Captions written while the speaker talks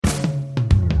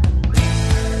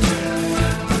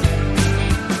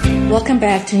Welcome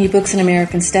back to New Books in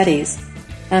American Studies.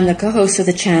 I'm the co-host of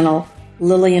the channel,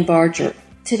 Lillian Barger.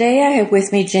 Today I have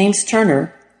with me James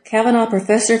Turner, Kavanaugh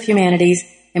Professor of Humanities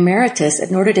Emeritus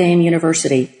at Notre Dame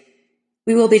University.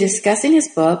 We will be discussing his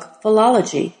book,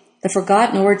 Philology, The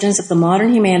Forgotten Origins of the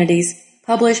Modern Humanities,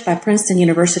 published by Princeton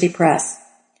University Press.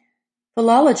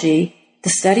 Philology, the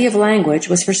study of language,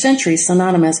 was for centuries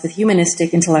synonymous with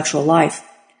humanistic intellectual life.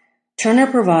 Turner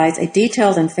provides a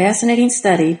detailed and fascinating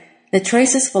study that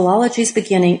traces philology's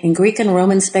beginning in Greek and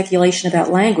Roman speculation about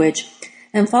language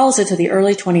and follows it to the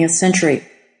early 20th century.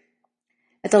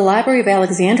 At the Library of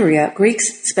Alexandria,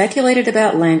 Greeks speculated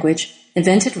about language,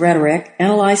 invented rhetoric,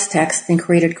 analyzed text, and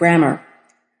created grammar.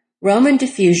 Roman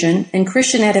diffusion and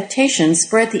Christian adaptation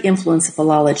spread the influence of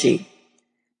philology.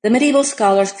 The medieval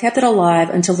scholars kept it alive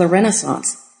until the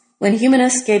Renaissance, when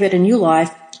humanists gave it a new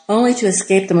life only to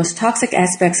escape the most toxic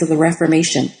aspects of the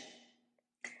Reformation.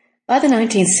 By the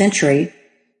 19th century,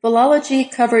 philology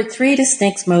covered three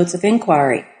distinct modes of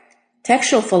inquiry.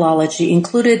 Textual philology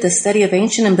included the study of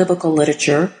ancient and biblical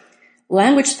literature,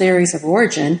 language theories of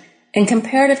origin, and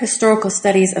comparative historical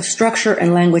studies of structure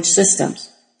and language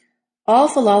systems. All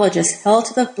philologists held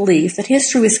to the belief that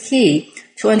history was key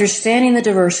to understanding the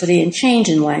diversity and change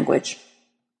in language.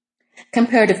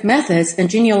 Comparative methods and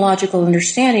genealogical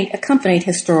understanding accompanied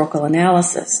historical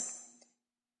analysis.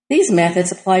 These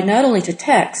methods applied not only to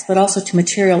text, but also to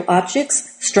material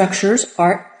objects, structures,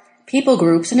 art, people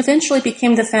groups, and eventually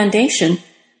became the foundation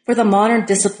for the modern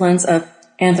disciplines of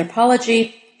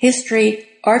anthropology, history,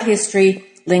 art history,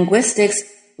 linguistics,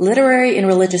 literary and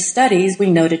religious studies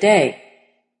we know today.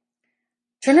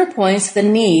 Turner points to the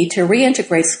need to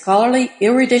reintegrate scholarly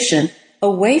erudition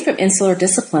away from insular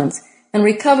disciplines and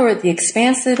recover the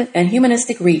expansive and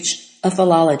humanistic reach of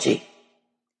philology.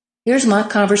 Here's my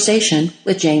conversation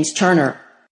with James Turner.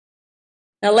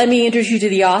 Now let me introduce you to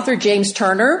the author, James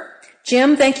Turner.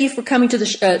 Jim, thank you for coming to the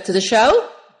show.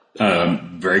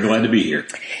 Very glad to be here.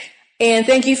 And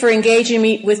thank you for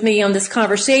engaging with me on this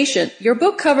conversation. Your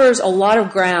book covers a lot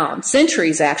of ground,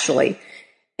 centuries actually,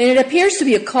 and it appears to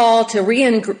be a call to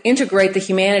reintegrate the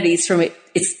humanities from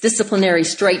its disciplinary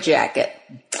straitjacket.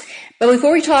 But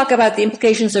before we talk about the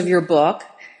implications of your book,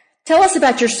 tell us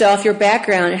about yourself, your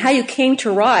background, and how you came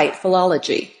to write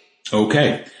philology.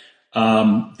 Okay.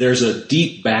 There's a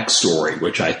deep backstory,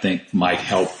 which I think might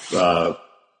help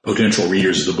potential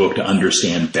readers of the book to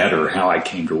understand better how I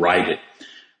came to write it.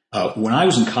 When I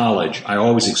was in college, I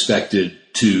always expected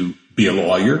to be a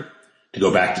lawyer, to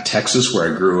go back to Texas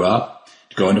where I grew up,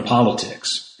 to go into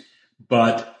politics.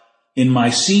 But in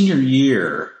my senior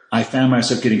year, I found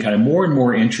myself getting kind of more and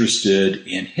more interested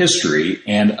in history,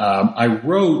 and I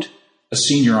wrote a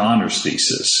senior honors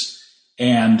thesis.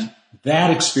 And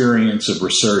that experience of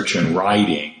research and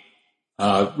writing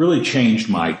really changed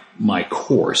my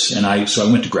course, and so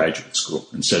I went to graduate school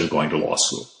instead of going to law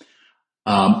school.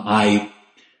 I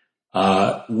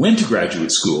went to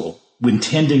graduate school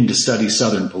intending to study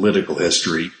Southern political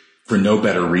history for no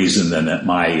better reason than that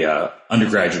my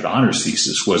undergraduate honors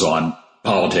thesis was on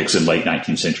politics in late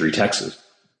 19th century Texas.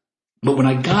 But when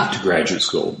I got to graduate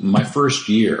school, my first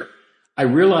year, I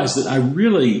realized that I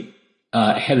really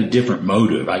had a different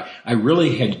motive. I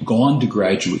really had gone to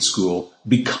graduate school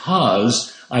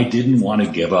because I didn't want to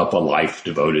give up a life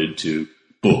devoted to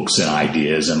books and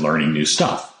ideas and learning new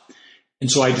stuff.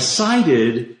 And so I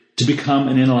decided to become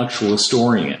an intellectual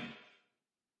historian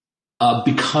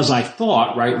because I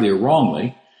thought, rightly or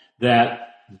wrongly,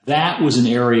 that was an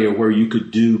area where you could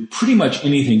do pretty much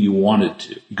anything you wanted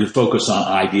to. You could focus on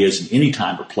ideas in any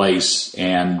time or place,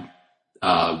 and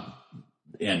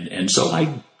so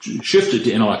I shifted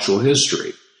to intellectual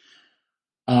history.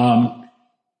 But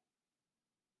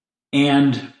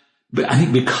I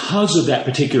think because of that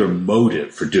particular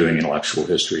motive for doing intellectual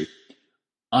history,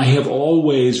 I have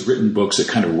always written books that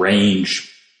kind of range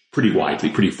pretty widely,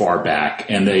 pretty far back,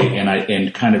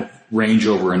 and kind of range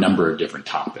over a number of different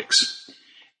topics.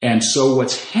 And so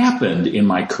what's happened in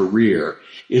my career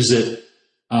is that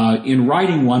in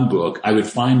writing one book, I would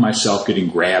find myself getting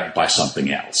grabbed by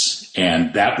something else,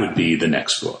 and that would be the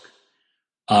next book.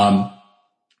 I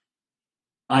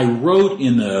wrote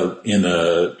in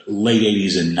the late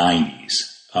 80s and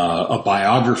 90s a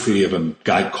biography of a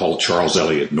guy called Charles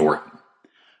Eliot Norton,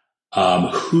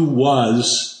 who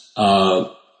was,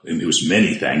 it was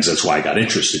many things, that's why I got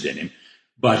interested in him,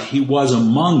 but he was,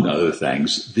 among other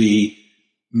things, the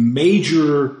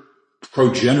major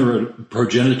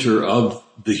progenitor of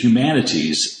the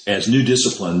humanities as new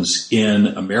disciplines in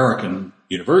American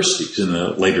universities in the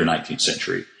later 19th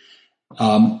century.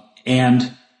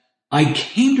 And I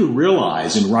came to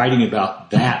realize in writing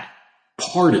about that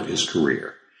part of his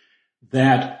career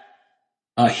that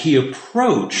he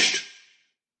approached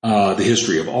the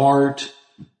history of art,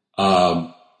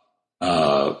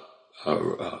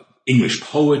 English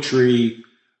poetry,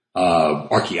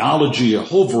 archaeology, a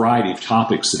whole variety of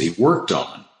topics that he worked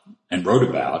on and wrote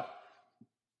about,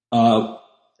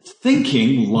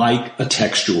 thinking like a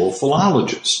textual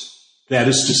philologist. That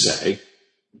is to say,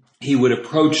 he would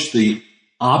approach the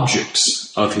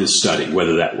objects of his study,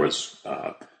 whether that was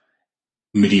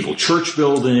medieval church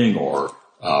building or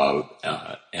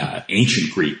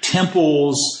ancient Greek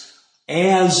temples,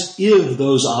 as if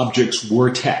those objects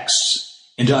were texts.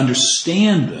 And to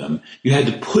understand them, you had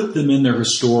to put them in their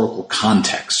historical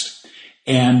context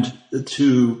and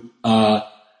to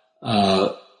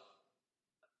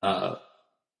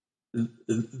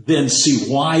then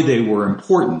see why they were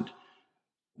important,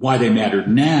 why they mattered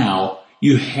now.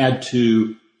 You had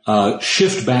to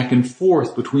shift back and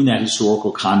forth between that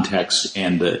historical context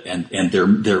and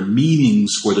their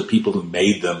meanings for the people who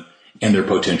made them and their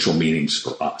potential meanings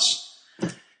for us.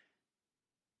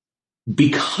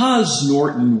 Because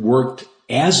Norton worked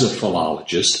as a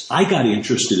philologist, I got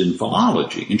interested in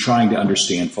philology, in trying to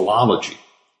understand philology,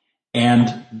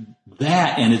 and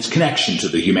its connection to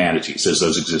the humanities as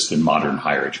those exist in modern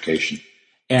higher education.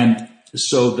 And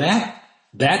so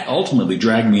that ultimately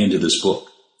dragged me into this book.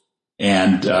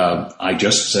 And I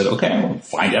just said, okay, I want to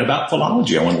find out about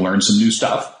philology. I want to learn some new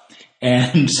stuff.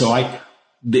 And so I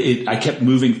kept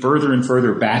moving further and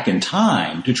further back in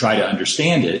time to try to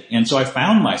understand it. And so I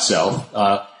found myself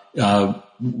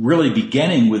really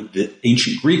beginning with the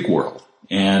ancient Greek world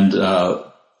and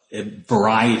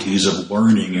varieties of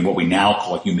learning in what we now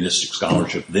call humanistic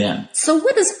scholarship then. So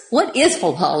what is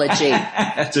philology?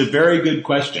 That's a very good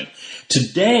question.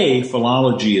 Today,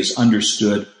 philology is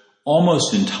understood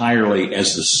almost entirely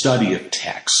as the study of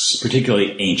texts,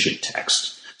 particularly ancient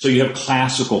texts. So you have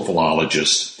classical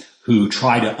philologists who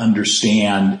try to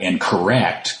understand and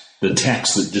correct the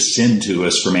texts that descend to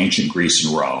us from ancient Greece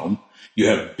and Rome. You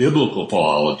have biblical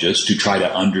philologists who try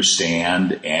to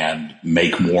understand and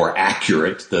make more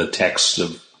accurate the texts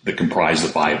that comprise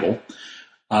the Bible.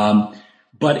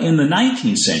 But in the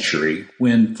 19th century,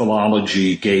 when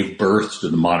philology gave birth to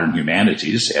the modern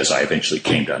humanities, as I eventually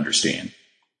came to understand,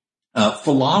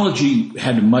 philology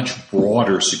had a much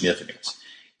broader significance.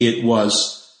 It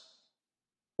was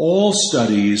all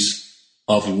studies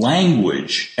of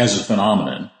language as a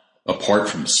phenomenon, apart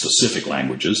from specific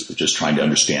languages, but just trying to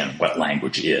understand what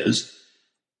language is,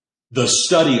 the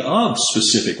study of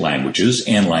specific languages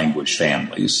and language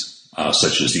families,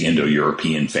 such as the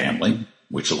Indo-European family,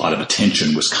 which a lot of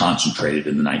attention was concentrated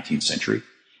in the 19th century,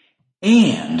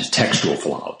 and textual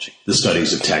philology, the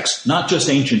studies of text, not just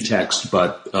ancient text,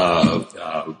 but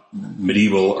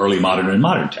medieval, early modern, and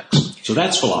modern text. So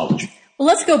that's philology. Well,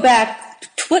 let's go back.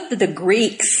 What did the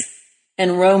Greeks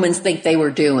and Romans think they were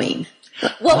doing?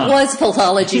 What was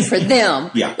philology for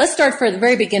them? Yeah. Let's start from the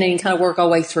very beginning and kind of work our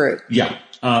way through. Yeah.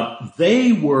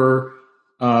 They were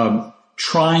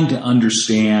trying to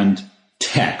understand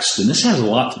text, and this has a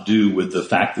lot to do with the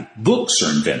fact that books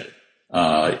are invented,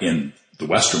 in the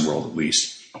Western world at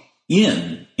least,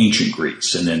 in ancient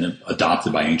Greece and then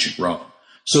adopted by ancient Rome.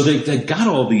 So they've got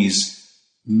all these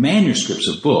manuscripts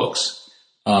of books,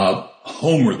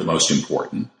 Homer the most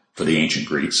important for the ancient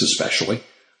Greeks especially,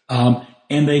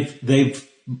 and they've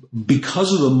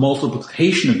because of the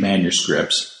multiplication of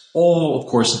manuscripts, all of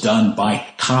course done by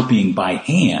copying by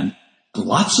hand,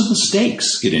 lots of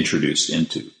mistakes get introduced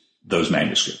into those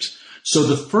manuscripts. So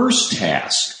the first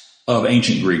task of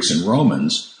ancient Greeks and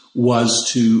Romans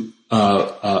was to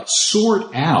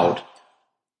sort out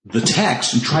the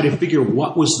text and try to figure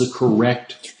what was the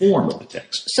correct form of the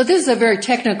text. So this is a very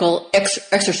technical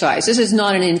exercise. This is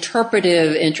not an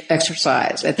interpretive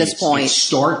exercise at this point. It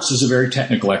starts as a very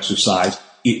technical exercise.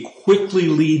 It quickly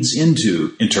leads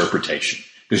into interpretation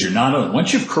because you're not only,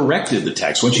 once you've corrected the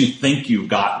text, once you think you've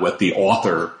got what the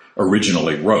author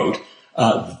originally wrote,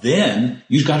 then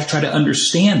you've got to try to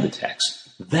understand the text.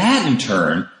 That in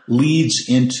turn leads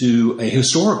into a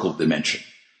historical dimension.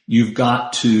 You've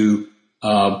got to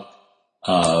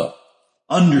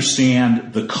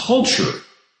understand the culture,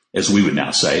 as we would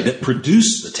now say, that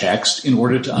produced the text in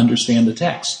order to understand the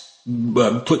text.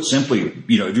 Put simply,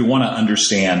 if you want to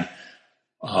understand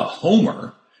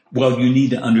Homer, well, you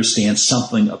need to understand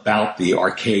something about the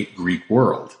archaic Greek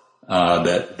world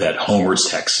that Homer's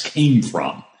text came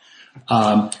from.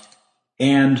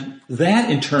 And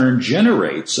that in turn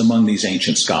generates among these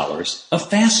ancient scholars a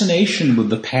fascination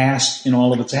with the past in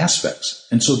all of its aspects.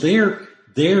 And so they're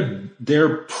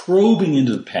probing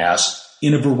into the past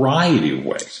in a variety of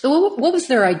ways. So what was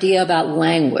their idea about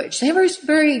language? They have a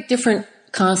very different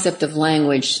concept of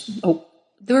language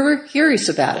they were curious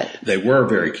about it. They were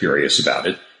very curious about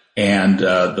it. And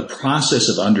the process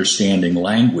of understanding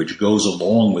language goes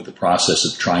along with the process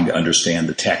of trying to understand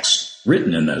the text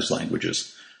written in those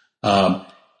languages.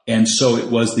 And so it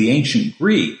was the ancient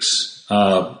Greeks,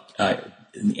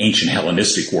 in the ancient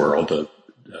Hellenistic world, 2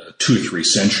 or 3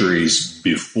 centuries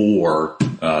before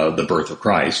the birth of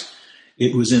Christ,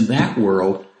 it was in that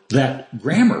world that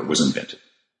grammar was invented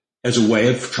as a way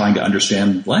of trying to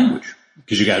understand language.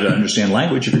 Because you got to understand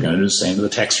language if you're going to understand the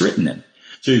text written in.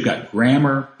 So you've got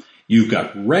grammar, you've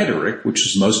got rhetoric, which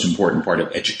is the most important part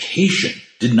of education.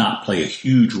 Did not play a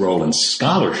huge role in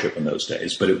scholarship in those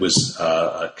days, but it was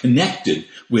connected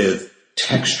with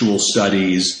textual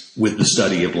studies, with the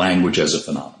study of language as a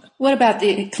phenomenon. What about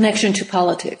the connection to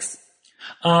politics?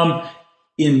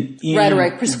 In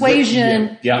rhetoric,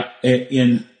 persuasion.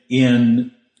 In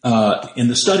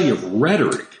the study of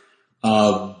rhetoric,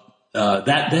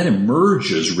 that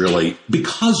emerges really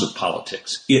because of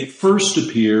politics. It first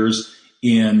appears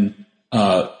in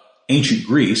ancient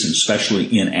Greece, and especially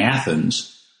in Athens,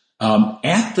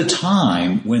 at the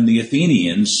time when the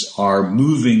Athenians are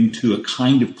moving to a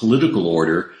kind of political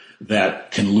order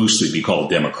that can loosely be called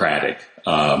democratic,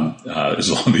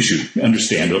 as long as you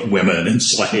understand that women and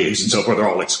slaves and so forth are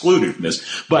all excluded from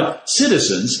this. But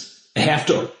citizens have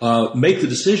to make the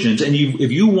decisions, and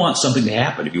if you want something to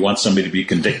happen, if you want somebody to be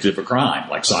convicted of a crime,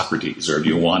 like Socrates, or if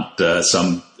you want a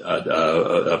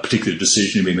particular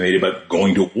decision to be made about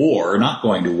going to war or not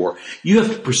going to war, you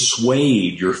have to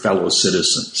persuade your fellow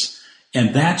citizens.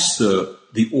 And that's the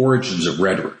origins of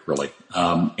rhetoric, really.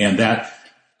 And that,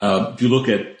 if you look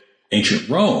at ancient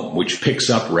Rome, which picks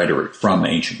up rhetoric from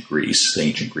ancient Greece, the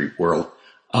ancient Greek world,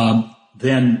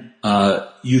 then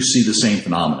you see the same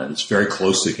phenomenon. It's very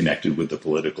closely connected with the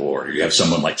political order. You have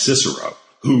someone like Cicero,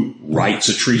 who writes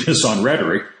a treatise on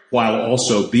rhetoric while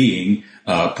also being,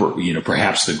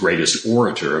 perhaps the greatest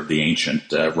orator of the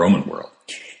ancient Roman world.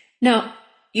 Now,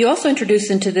 you also introduce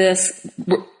into this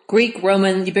Greek,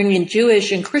 Roman, you bring in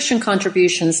Jewish and Christian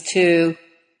contributions to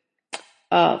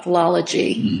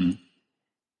philology. Mm-hmm.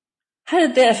 How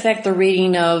did that affect the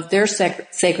reading of their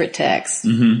sacred texts?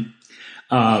 Mm-hmm.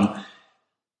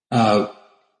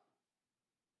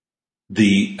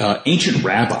 The ancient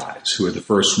rabbis, who are the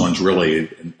first ones really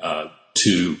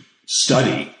to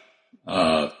study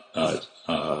the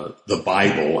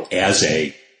Bible as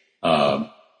a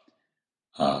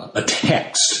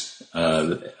text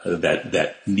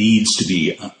that needs to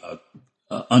be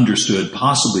understood,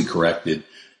 possibly corrected,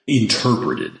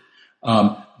 interpreted,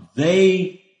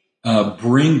 they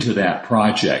bring to that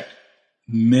project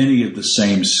many of the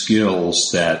same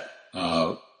skills that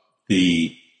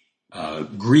the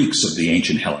Greeks of the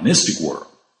ancient Hellenistic world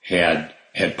had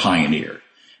pioneered.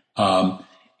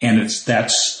 And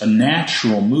that's a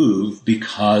natural move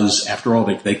because, after all,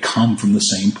 they come from the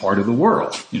same part of the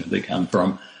world. They come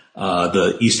from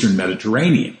the Eastern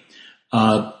Mediterranean.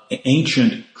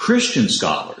 Ancient Christian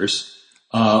scholars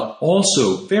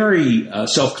also very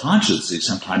self-consciously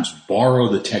sometimes borrow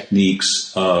the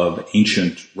techniques of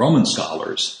ancient Roman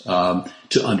scholars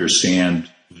to understand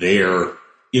their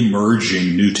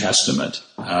emerging New Testament,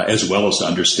 as well as to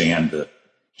understand the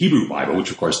Hebrew Bible,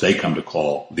 which of course they come to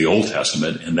call the Old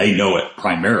Testament, and they know it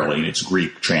primarily in its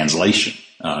Greek translation,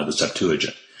 the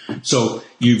Septuagint. So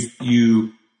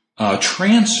you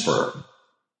transfer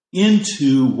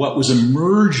into what was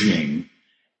emerging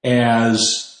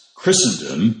as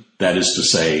Christendom, that is to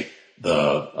say,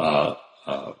 the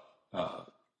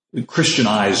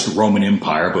Christianized Roman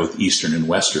Empire, both Eastern and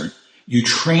Western. You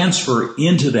transfer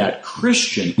into that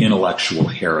Christian intellectual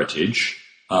heritage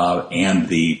and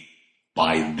the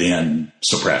by then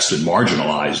suppressed and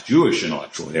marginalized Jewish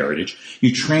intellectual heritage.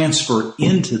 You transfer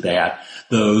into that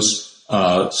those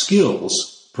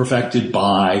skills perfected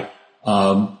by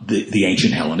the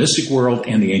ancient Hellenistic world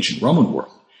and the ancient Roman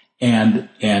world,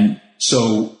 and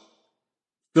so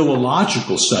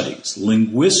philological studies,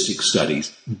 linguistic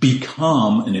studies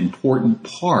become an important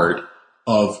part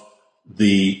of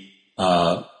the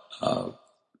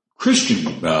Christian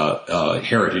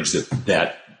heritage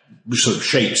that sort of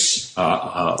shapes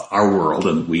our world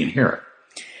and that we inherit.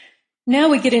 Now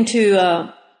we get into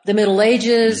the Middle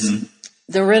Ages, mm-hmm.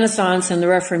 the Renaissance, and the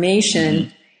Reformation,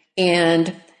 mm-hmm.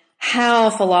 and how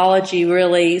philology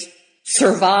really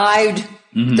survived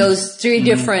mm-hmm. those three mm-hmm.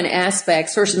 different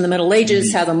aspects. First in the Middle Ages,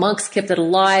 mm-hmm. how the monks kept it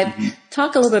alive. Mm-hmm.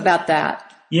 Talk a little bit about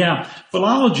that. Yeah,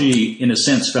 philology, in a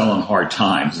sense, fell on hard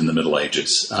times in the Middle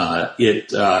Ages.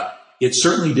 It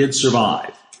certainly did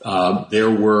survive. There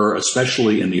were,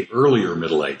 especially in the earlier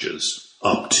Middle Ages,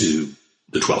 up to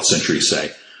the 12th century,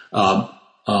 say,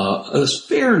 a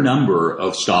fair number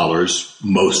of scholars,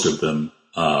 most of them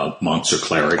monks or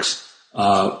clerics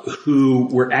who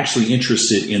were actually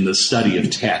interested in the study of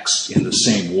text in the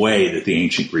same way that the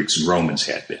ancient Greeks and Romans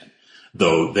had been,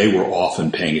 though they were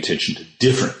often paying attention to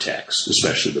different texts,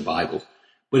 especially the Bible.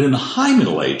 But in the High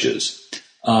Middle Ages,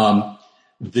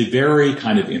 the very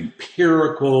kind of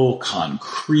empirical,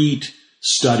 concrete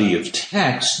study of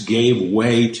text gave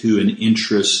way to an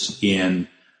interest in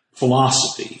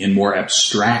philosophy, in more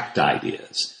abstract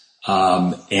ideas.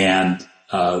 And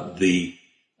the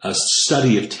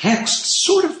study of text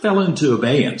sort of fell into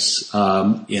abeyance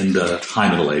in the High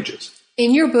Middle Ages.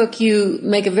 In your book, you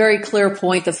make a very clear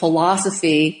point that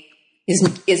philosophy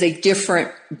is a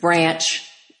different branch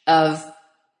of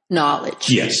knowledge.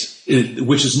 Yes,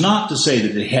 which is not to say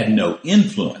that it had no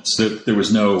influence. There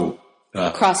was no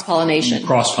cross-pollination.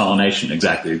 Cross-pollination,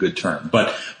 exactly, a good term.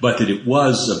 But that it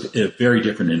was a very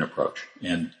different in approach.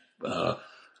 And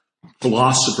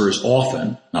philosophers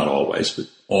often, not always, but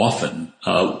often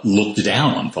looked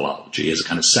down on philology as a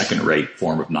kind of second-rate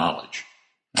form of knowledge.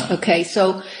 Okay,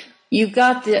 so you've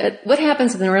got what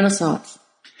happens in the Renaissance?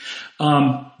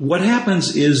 What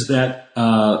happens is that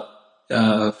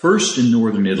first in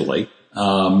northern Italy,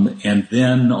 and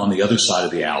then on the other side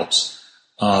of the Alps,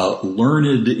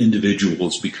 learned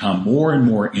individuals become more and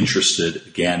more interested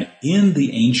again in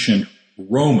the ancient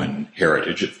Roman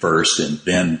heritage at first, and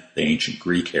then the ancient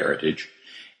Greek heritage,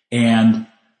 and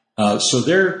so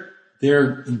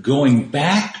they're going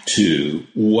back to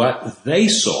what they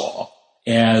saw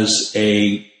as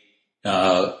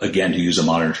again, to use a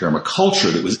modern term, a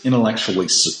culture that was intellectually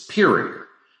superior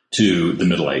to the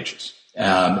Middle Ages.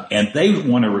 And they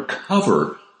want to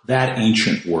recover that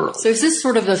ancient world. So is this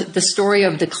sort of the story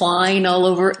of decline all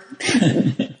over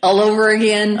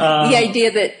again? The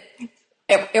idea that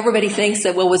everybody thinks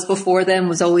that what was before them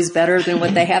was always better than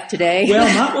what they have today?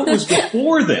 Well, not what was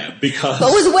before them, because...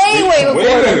 What was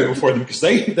way before them, because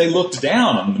they looked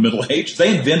down on the Middle Ages.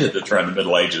 They invented the term the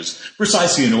Middle Ages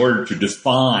precisely in order to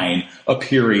define a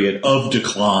period of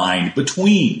decline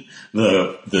between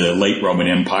the late Roman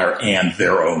Empire and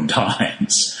their own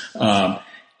times.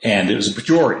 And it was a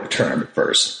pejorative term at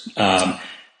first.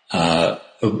 But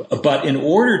in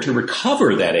order to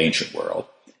recover that ancient world,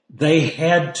 they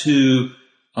had to,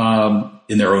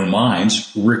 in their own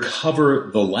minds, recover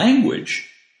the language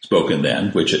spoken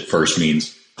then, which at first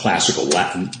means classical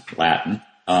Latin.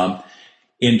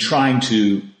 In trying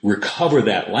to recover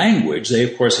that language, they,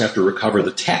 of course, have to recover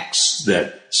the texts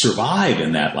that survive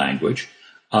in that language.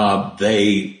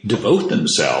 They devote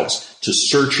themselves to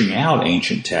searching out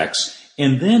ancient texts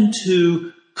and then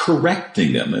to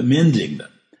correcting them, amending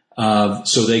them,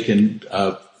 so they can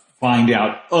find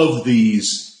out of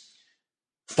these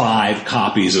 5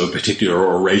 copies of a particular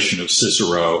oration of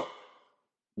Cicero,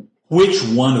 which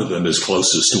one of them is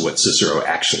closest to what Cicero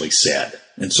actually said.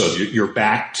 And so you're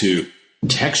back to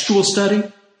textual study,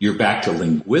 you're back to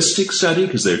linguistic study,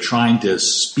 because they're trying to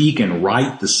speak and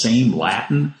write the same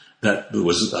Latin that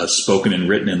was spoken and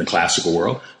written in the classical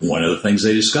world. One of the things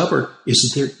they discovered is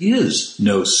that there is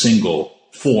no single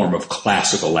form of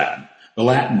classical Latin. The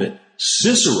Latin that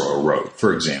Cicero wrote,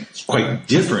 for example, is quite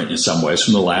different in some ways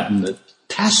from the Latin that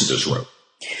Tacitus wrote.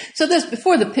 So this,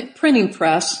 before the printing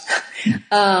press,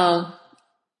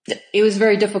 it was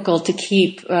very difficult to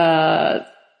keep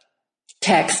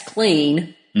text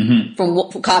clean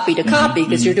from copy to copy,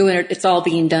 because you're doing it, it's all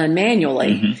being done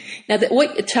manually. Now,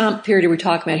 what time period are we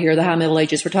talking about here, the High Middle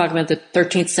Ages? We're talking about the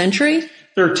 13th century?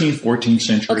 13th, 14th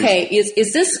century. Okay,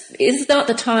 is not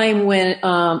the time when,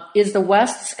 is the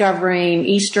West discovering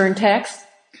Eastern texts?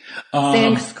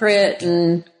 Sanskrit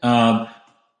and...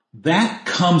 that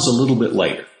comes a little bit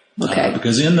later. Okay.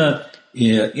 Because in the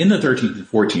 13th and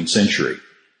 14th century,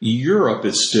 Europe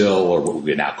is still, or what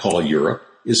we now call Europe,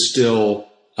 is still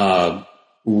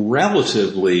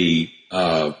relatively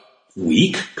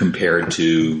weak compared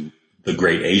to the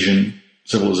great Asian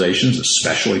civilizations,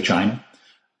 especially China.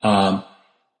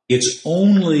 It's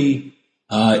only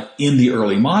in the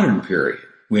early modern period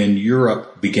when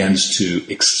Europe begins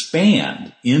to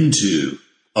expand into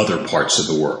other parts of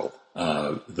the world.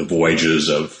 The voyages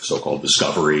of so-called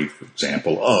discovery, for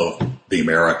example, of the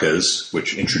Americas,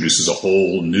 which introduces a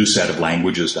whole new set of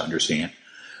languages to understand.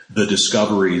 The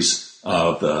discoveries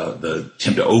of the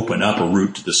attempt to open up a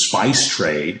route to the spice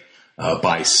trade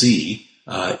by sea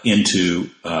into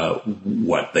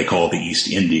what they call the East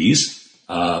Indies.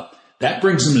 That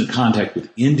brings them into contact with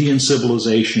Indian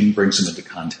civilization, brings them into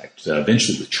contact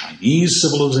eventually with Chinese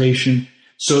civilization.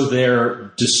 So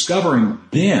they're discovering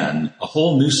then a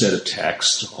whole new set of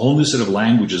texts, a whole new set of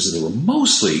languages that they were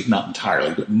mostly, not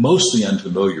entirely, but mostly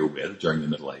unfamiliar with during the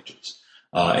Middle Ages.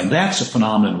 And that's a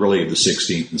phenomenon really of the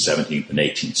 16th and 17th and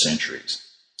 18th centuries.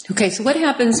 Okay, so what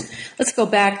happens, let's go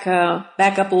back up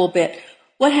a little bit.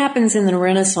 What happens in the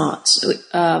Renaissance,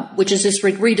 which is this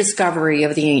rediscovery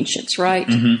of the ancients, right?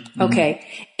 Mm-hmm, okay,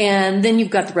 and then you've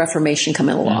got the Reformation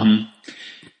coming along.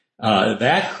 Mm-hmm.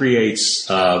 That creates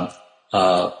a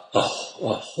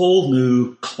whole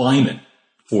new climate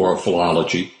for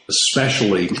philology,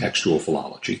 especially textual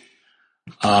philology,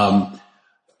 but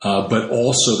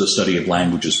also the study of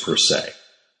languages per se.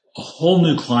 A whole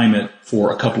new climate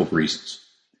for a couple of reasons.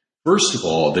 First of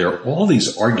all, there are all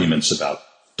these arguments about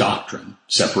doctrine,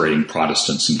 separating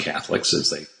Protestants and Catholics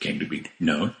as they came to be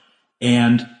known.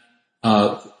 And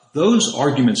those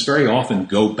arguments very often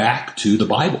go back to the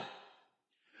Bible.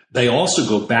 They also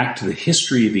go back to the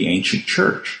history of the ancient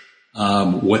church,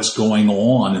 what's going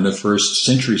on in the first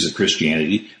centuries of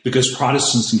Christianity, because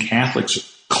Protestants and Catholics are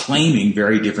claiming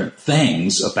very different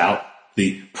things about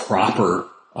the proper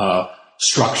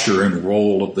structure and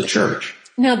role of the church.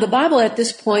 Now, the Bible at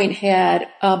this point had,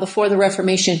 before the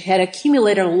Reformation, had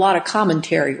accumulated a lot of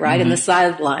commentary, right, in the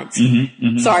sidelines.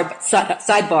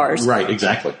 Sidebars. Right,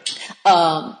 exactly.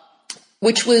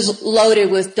 Which was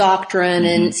loaded with doctrine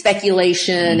and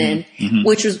speculation, and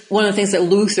which was one of the things that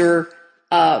Luther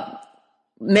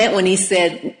meant when he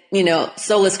said,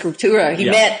 sola scriptura. He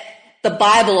meant the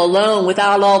Bible alone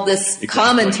without all this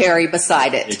commentary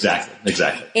beside it.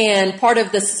 Exactly. And part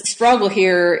of the struggle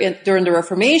here during the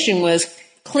Reformation was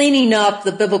cleaning up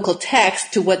the biblical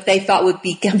text to what they thought would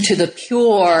become to the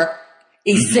pure,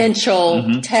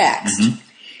 essential text.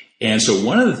 And so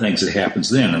one of the things that happens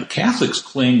then, and the Catholics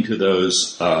cling to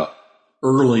those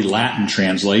early Latin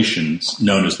translations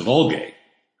known as the Vulgate.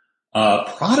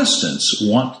 Protestants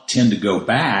tend to go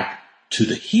back to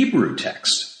the Hebrew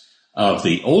text of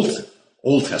the Old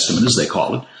Testament, as they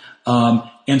call it.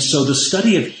 And so the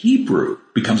study of Hebrew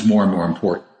becomes more and more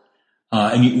important.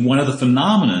 And one of the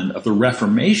phenomenon of the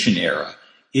Reformation era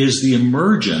is the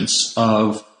emergence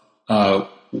of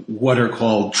what are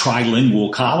called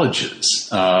trilingual colleges,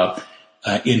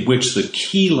 in which the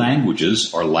key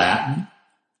languages are Latin,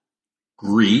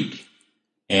 Greek,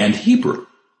 and Hebrew.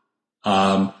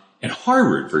 And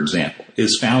Harvard, for example,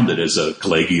 is founded as a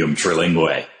collegium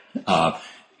trilingue.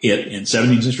 In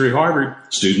 17th century Harvard,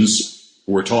 students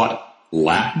were taught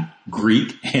Latin,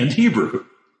 Greek, and Hebrew.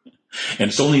 And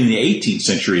it's only in the 18th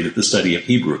century that the study of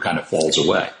Hebrew kind of falls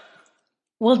away.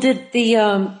 Well, did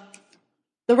the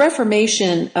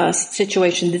Reformation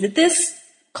situation, did this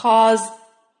cause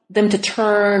them to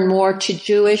turn more to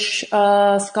Jewish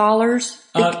scholars?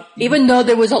 Even though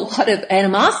there was a lot of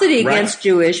animosity against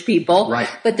Jewish people,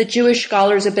 but the Jewish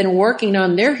scholars have been working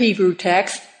on their Hebrew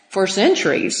text for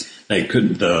centuries. They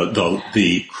couldn't.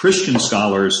 The Christian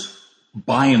scholars,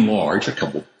 by and large, a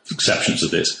couple exceptions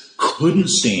of this, couldn't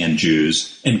stand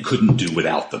Jews and couldn't do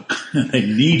without them. They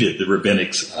needed the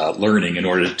rabbinic learning in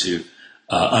order to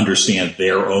understand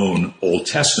their own Old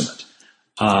Testament.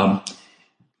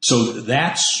 So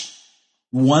that's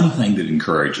one thing that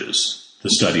encourages the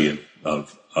study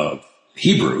of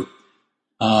Hebrew.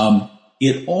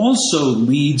 It also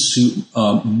leads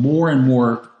to more and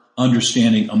more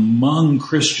understanding among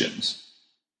Christians,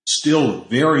 still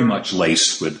very much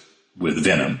laced with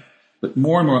venom, but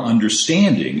more and more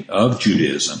understanding of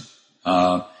Judaism,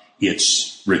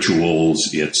 its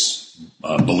rituals, its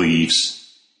beliefs,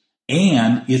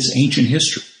 and its ancient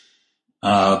history.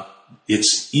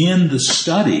 It's in the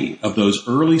study of those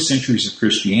early centuries of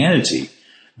Christianity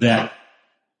that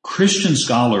Christian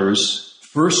scholars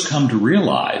first come to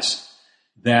realize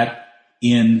that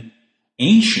in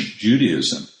ancient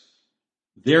Judaism,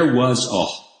 there was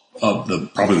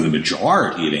probably the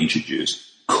majority of ancient Jews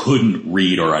couldn't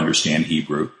read or understand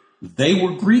Hebrew. They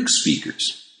were Greek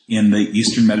speakers in the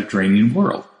Eastern Mediterranean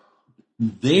world.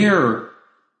 Their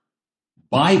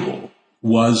Bible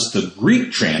was the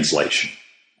Greek translation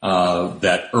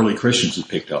that early Christians had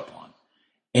picked up on.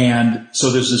 And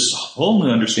so there's this whole new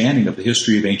understanding of the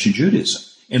history of ancient Judaism.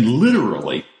 And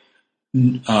literally,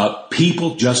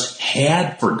 people just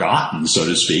had forgotten, so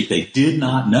to speak. They did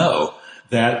not know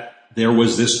that there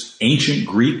was this ancient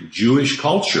Greek Jewish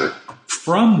culture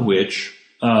from which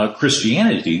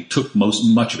Christianity took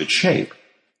much of its shape.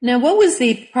 Now, what was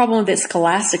the problem that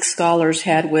scholastic scholars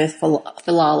had with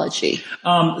philology?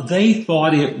 They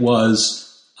thought it was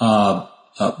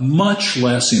much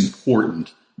less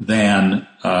important than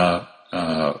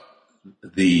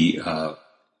the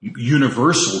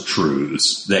universal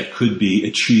truths that could be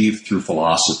achieved through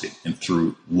philosophy and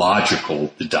through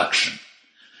logical deduction.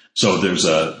 So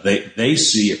they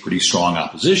see a pretty strong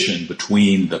opposition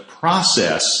between the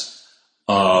process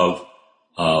of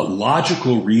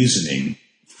logical reasoning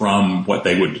from what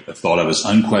they would have thought of as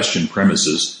unquestioned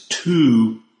premises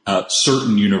to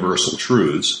certain universal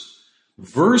truths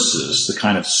versus the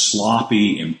kind of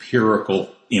sloppy, empirical,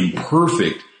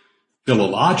 imperfect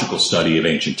philological study of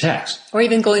ancient texts. Or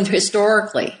even going through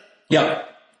historically. Yeah.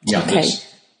 Okay.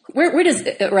 Where does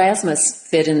Erasmus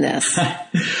fit in this?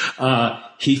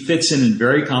 He fits in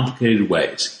very complicated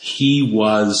ways. He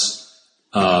was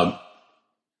the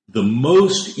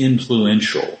most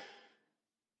influential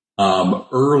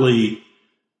early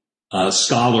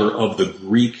scholar of the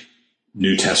Greek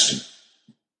New Testament.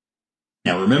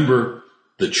 Now remember,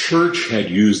 the church had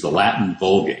used the Latin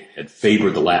Vulgate, had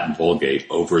favored the Latin Vulgate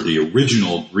over the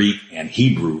original Greek and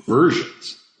Hebrew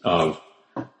versions of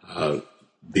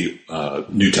the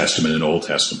New Testament and Old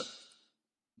Testament.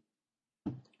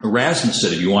 Erasmus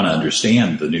said if you want to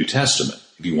understand the New Testament,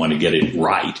 if you want to get it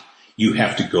right, you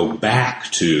have to go back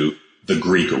to the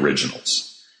Greek originals.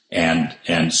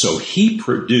 And so he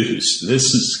produced,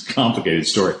 this is a complicated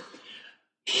story,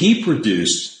 he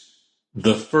produced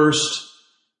the first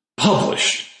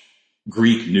published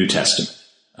Greek New Testament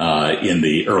in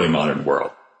the early modern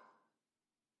world.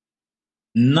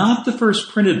 Not the first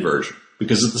printed version,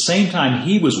 because at the same time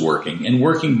he was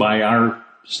working by our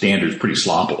standards pretty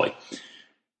sloppily,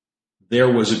 there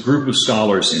was a group of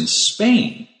scholars in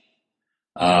Spain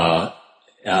who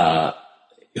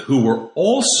were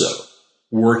also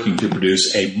working to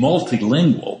produce a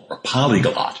multilingual or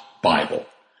polyglot Bible,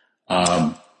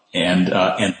 and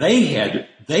they had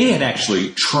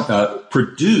actually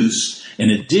produced an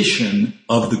edition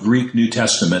of the Greek New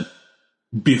Testament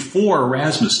before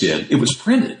Erasmus did. It was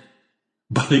printed,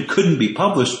 but it couldn't be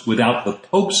published without the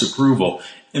Pope's approval,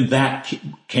 and that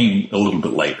came a little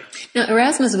bit later. Now,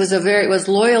 Erasmus was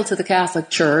loyal to the Catholic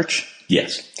Church.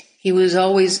 Yes, he was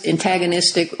always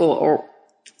antagonistic, or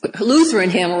Luther and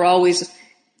him were always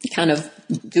kind of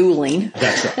dueling.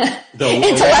 That's right.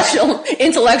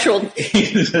 Intellectual.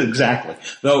 Exactly.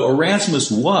 Though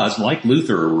Erasmus was, like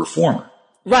Luther, a reformer.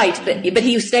 Right, but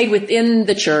he stayed within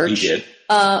the church. He did.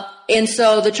 And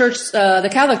so the church, the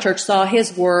Catholic Church, saw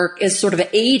his work as sort of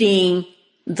aiding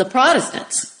the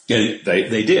Protestants. Yeah,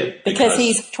 they did. Because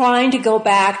he's trying to go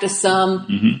back to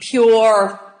some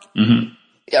pure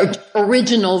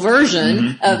original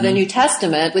version of the New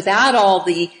Testament without all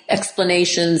the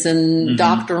explanations and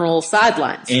doctrinal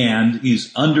sidelines. And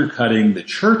he's undercutting the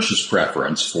church's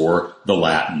preference for the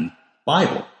Latin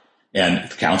Bible. And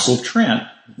the Council of Trent,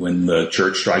 when the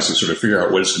church tries to sort of figure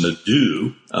out what it's going to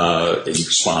do in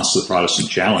response to the Protestant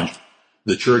challenge,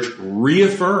 the church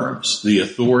reaffirms the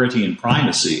authority and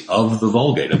primacy of the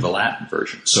Vulgate, of the Latin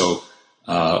version. So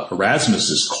Erasmus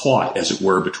is caught, as it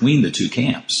were, between the two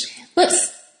camps.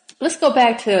 Let's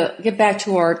get back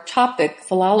to our topic,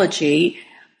 philology.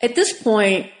 At this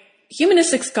point,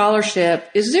 humanistic scholarship,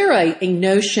 is there a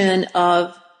notion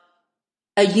of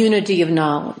a unity of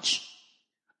knowledge?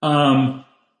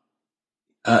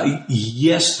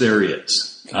 Yes, there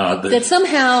is. That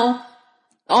somehow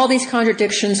all these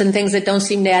contradictions and things that don't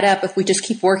seem to add up, if we just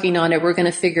keep working on it, we're going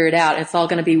to figure it out. It's all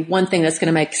going to be one thing that's going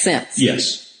to make sense.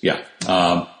 Yes, yeah.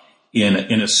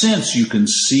 In a sense, you can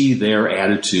see their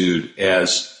attitude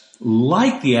as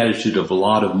like the attitude of a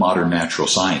lot of modern natural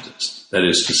scientists. That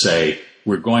is to say,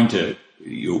 we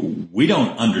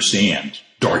don't understand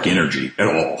dark energy at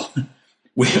all.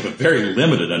 We have a very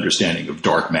limited understanding of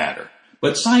dark matter.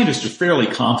 But scientists are fairly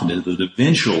confident that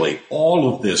eventually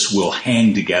all of this will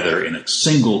hang together in a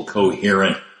single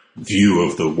coherent view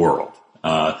of the world.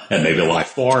 And maybe lie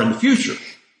far in the future.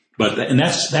 And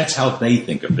that's how they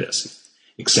think of this.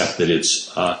 Except that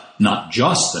it's not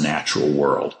just the natural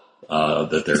world.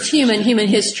 It's human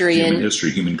history,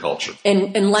 human culture,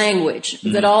 and language.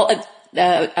 That all.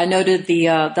 I noted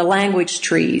the language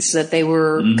trees that they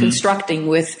were constructing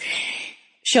with,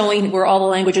 showing where all the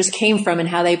languages came from and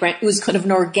how they it was kind of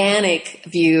an organic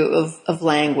view of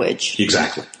language.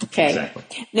 Exactly. Okay.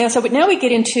 Exactly. Now we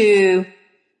get into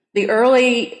the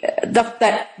early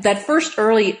that first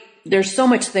early. There's so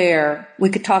much there. We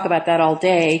could talk about that all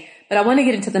day, but I want to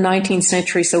get into the 19th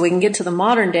century so we can get to the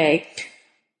modern day.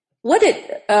 What did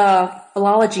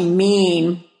philology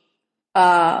mean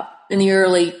in the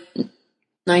early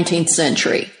 19th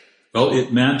century? Well,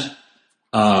 it meant,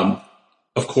 of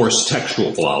course,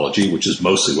 textual philology, which is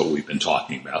mostly what we've been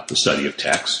talking about, the study of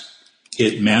text.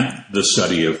 It meant the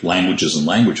study of languages and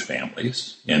language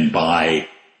families. And by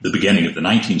the beginning of the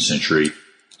 19th century,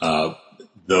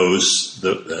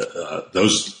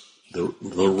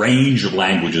 the range of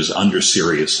languages under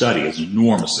serious study has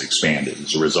enormously expanded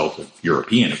as a result of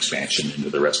European expansion into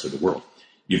the rest of the world.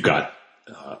 You've got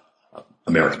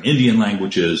American Indian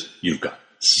languages, you've got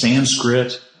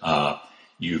Sanskrit,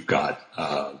 You've got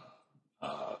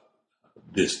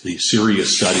the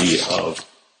serious study of,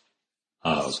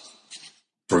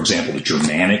 for example, the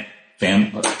Germanic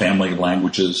family of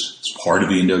languages. It's part of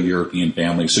the Indo-European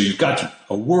family. So you've got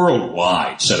a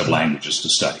worldwide set of languages to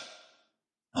study,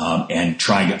 and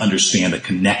trying to understand the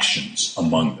connections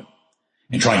among them,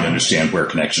 and trying to understand where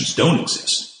connections don't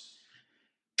exist,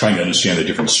 trying to understand the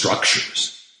different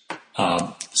structures.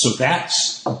 So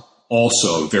that's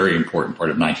also a very important part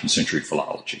of 19th century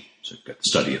philology. So you've got the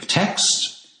study of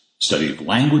text, study of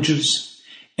languages,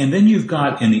 and then you've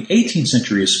got, in the 18th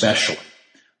century especially,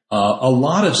 a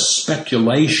lot of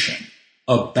speculation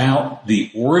about the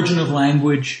origin of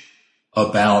language,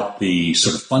 about the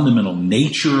sort of fundamental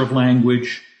nature of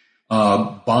language,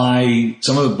 by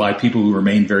people who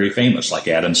remain very famous, like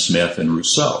Adam Smith and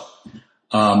Rousseau.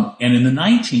 And in the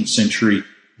 19th century,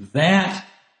 that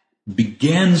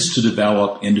begins to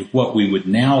develop into what we would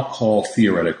now call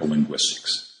theoretical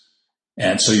linguistics.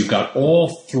 And so you've got all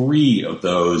three of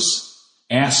those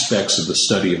aspects of the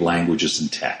study of languages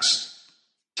and text: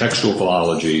 textual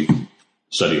philology,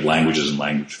 study of languages and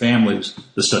language families,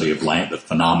 the study of the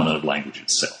phenomena of language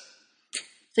itself.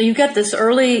 So you've got this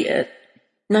early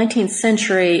 19th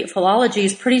century philology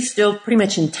is pretty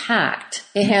much intact.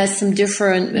 It has some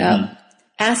different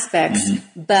aspects,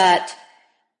 but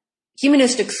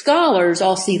humanistic scholars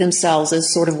all see themselves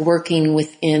as sort of working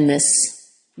within this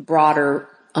broader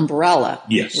umbrella.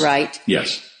 Yes. Right?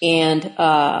 Yes. And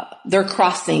they're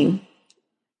crossing,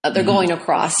 they're going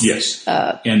across. Yes.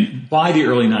 And by the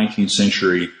early 19th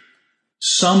century,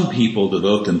 some people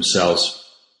devote themselves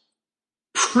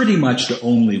pretty much to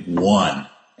only one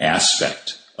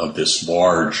aspect of this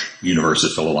large universe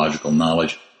of philological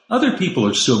knowledge. Other people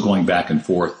are still going back and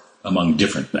forth among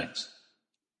different things.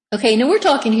 Okay, now we're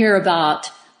talking here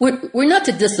about, we're not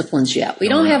to disciplines yet. We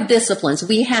don't have disciplines.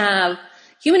 We have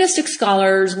humanistic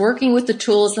scholars working with the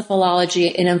tools of philology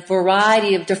in a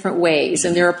variety of different ways,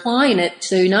 and they're applying it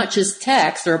to not just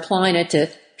text, they're applying it to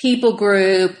people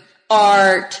group,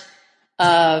 art,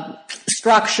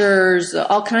 structures,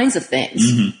 all kinds of things.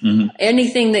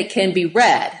 Anything that can be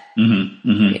read,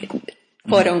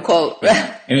 quote unquote.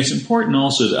 And it's important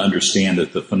also to understand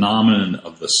that the phenomenon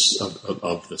of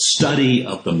the study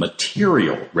of the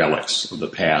material relics of the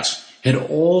past had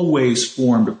always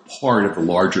formed a part of the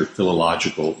larger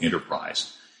philological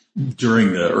enterprise.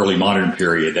 During the early modern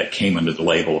period, that came under the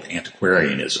label of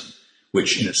antiquarianism,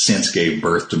 which in a sense gave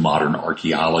birth to modern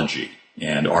archaeology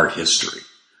and art history.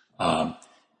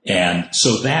 And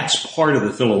so that's part of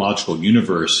the philological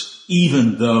universe,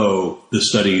 even though the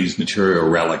study of these material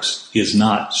relics is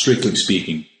not, strictly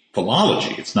speaking,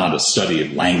 philology. It's not a study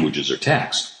of languages or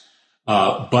text.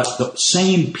 But the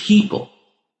same people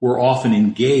were often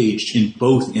engaged in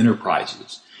both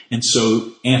enterprises. And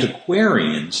so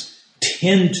antiquarians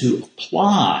tend to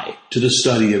apply to the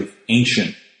study of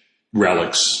ancient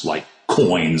relics like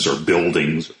coins or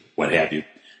buildings or what have you,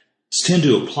 tend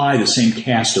to apply the same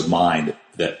cast of mind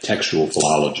that textual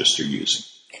philologists are using.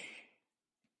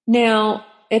 Now,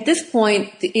 at this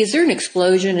point, is there an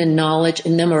explosion in knowledge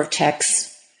and number of texts?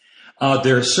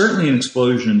 There's certainly an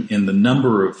explosion in the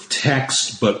number of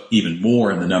texts, but even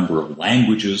more in the number of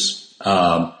languages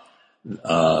that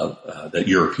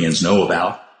Europeans know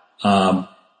about.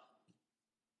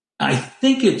 I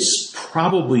think it's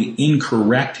probably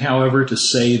incorrect, however, to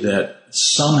say that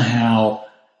somehow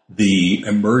the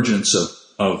emergence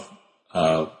of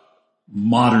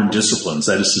modern disciplines,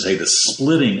 that is to say the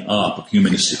splitting up of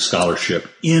humanistic scholarship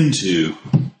into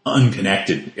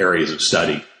unconnected areas of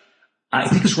study, I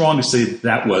think it's wrong to say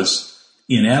that was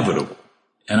inevitable.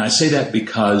 And I say that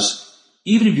because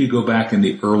even if you go back in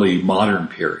the early modern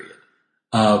period,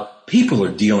 people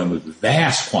are dealing with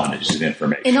vast quantities of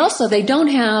information. And also, they don't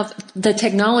have the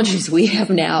technologies we have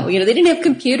now. You know, they didn't have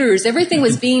computers. Everything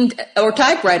was or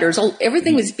typewriters.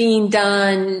 Everything was being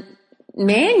done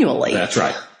manually. That's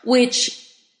right. Which,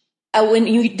 when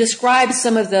you describe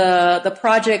some of the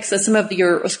projects that some of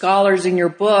your scholars in your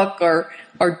book are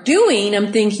doing,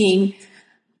 I'm thinking,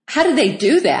 how do they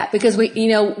do that? Because we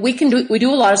do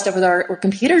a lot of stuff with our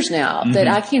computers now that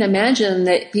I can't imagine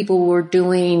that people were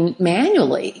doing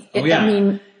manually. Oh, yeah. I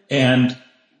mean, and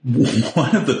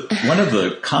one of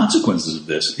the consequences of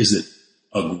this is that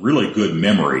a really good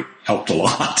memory helped a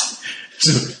lot.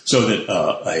 So that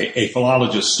a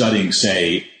philologist studying,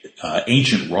 say,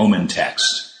 ancient Roman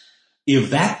text, if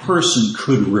that person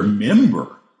could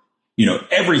remember,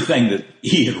 everything that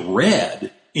he had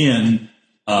read in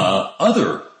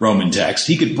other Roman texts,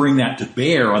 he could bring that to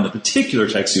bear on the particular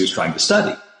text he was trying to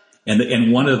study.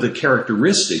 And one of the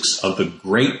characteristics of the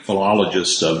great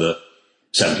philologists of the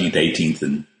 17th, 18th,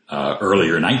 and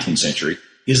earlier 19th century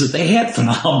is that they had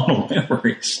phenomenal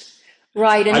memories.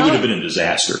 Right. And I would have been a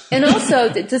disaster. And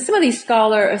also, to some of these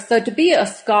scholars, so to be a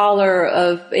scholar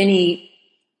of any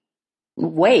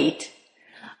weight,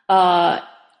 you had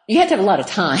to have a lot of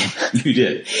time. You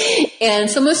did. And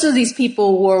so most of these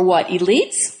people were what,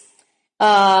 elites?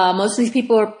 Most of these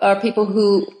people are people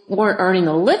who weren't earning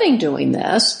a living doing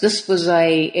this. This was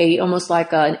a almost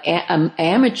like an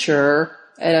amateur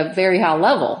at a very high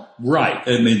level. Right.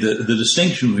 I mean, the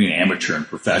distinction between amateur and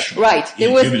professional. Right.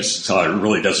 In humanistic scholar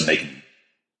really doesn't make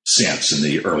sense in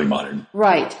the early modern.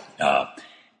 Right.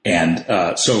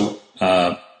 So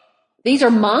these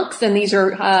are monks and these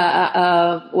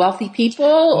are wealthy people?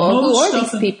 Or who are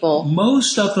these people?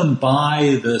 Most of them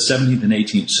by the 17th and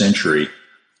 18th century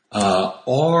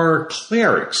are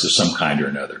clerics of some kind or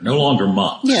another, no longer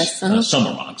monks. Yes. Some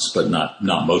are monks, but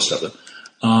not most of them.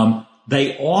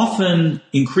 They often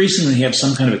increasingly have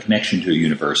some kind of a connection to a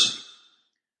university.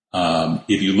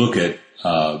 If you look at,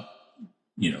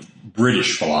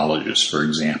 British philologists, for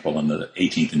example, in the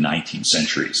 18th and 19th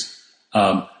centuries,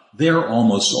 they're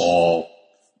almost all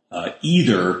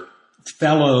either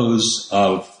fellows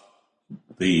of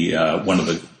the one of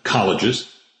the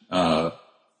colleges,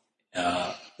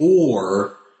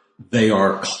 or they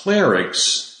are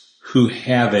clerics who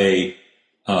have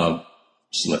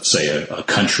let's say a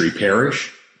country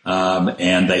parish,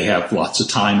 and they have lots of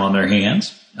time on their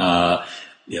hands,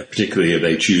 particularly if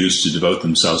they choose to devote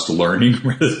themselves to learning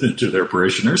rather than to their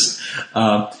parishioners.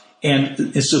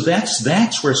 And so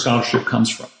that's where scholarship comes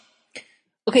from.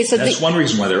 Okay, so that's one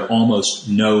reason why there are almost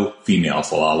no female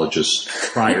philologists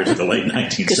prior to the late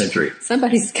 19th century.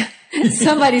 Somebody's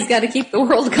got to keep the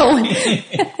world going.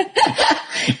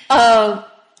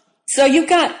 So you've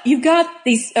got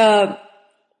these.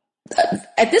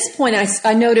 At this point,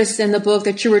 I noticed in the book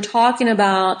that you were talking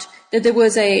about that there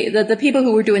was that the people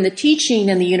who were doing the teaching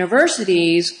in the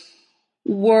universities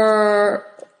were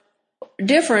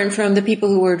different from the people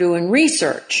who were doing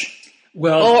research.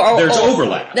 Well, there's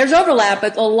overlap. There's overlap,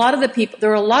 but there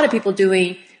were a lot of people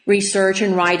doing research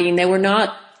and writing. They were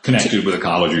not connected with a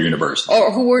college or university,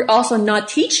 or who were also not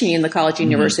teaching in the college or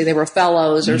university. They were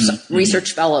fellows or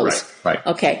research fellows. Right.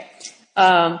 Okay.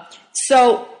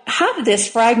 So how did this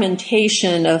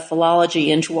fragmentation of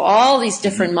philology into all these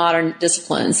different modern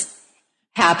disciplines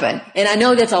happen? And I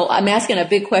know I'm asking a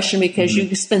big question because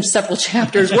you spent several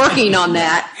chapters working on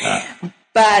that.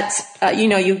 But,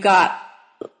 you've got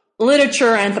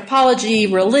literature, anthropology,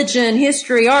 religion,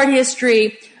 history, art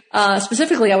history.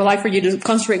 Specifically, I would like for you to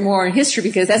concentrate more on history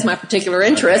because that's my particular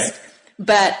interest. Okay.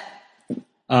 But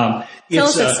tell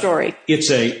us that story.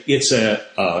 It's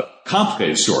a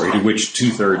complicated story to which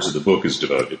 2/3 of the book is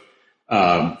devoted,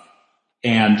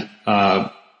 and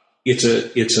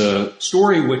it's a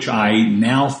story which I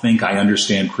now think I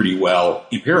understand pretty well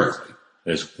empirically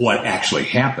as what actually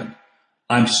happened.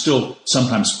 I'm still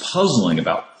sometimes puzzling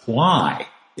about why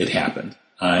it happened,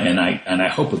 and I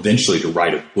hope eventually to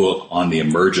write a book on the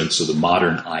emergence of the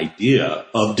modern idea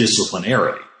of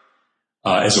disciplinarity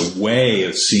as a way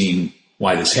of seeing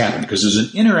why this happened, because there's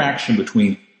an interaction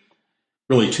between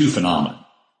really two phenomena.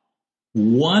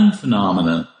 One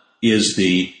phenomenon is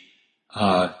the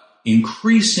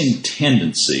increasing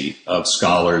tendency of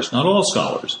scholars, not all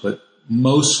scholars, but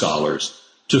most scholars,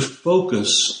 to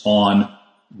focus on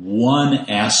one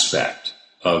aspect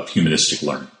of humanistic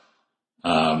learning.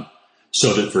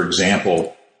 So that, for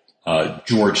example,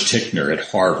 George Tickner at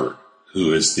Harvard,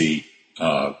 who is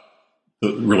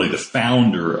really the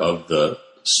founder of the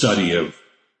study of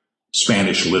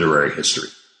Spanish literary history,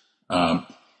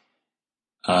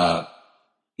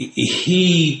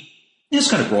 he has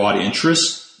kind of broad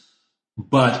interests,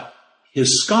 but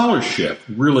his scholarship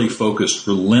really focused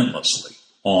relentlessly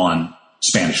on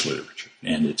Spanish literature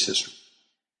and its history.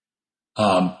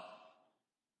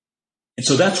 And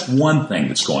so that's one thing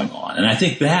that's going on. And I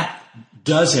think that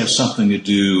does have something to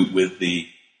do with the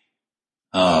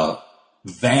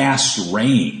vast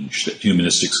range that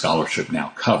humanistic scholarship now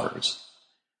covers.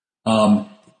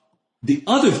 The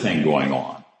other thing going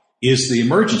on is the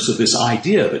emergence of this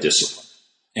idea of a discipline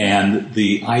and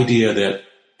the idea that,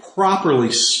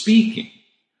 properly speaking,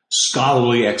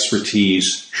 scholarly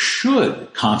expertise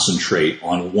should concentrate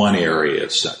on one area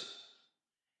of study.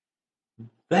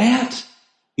 That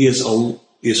is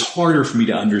harder for me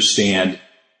to understand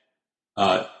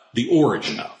the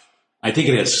origin of. I think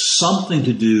it has something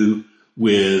to do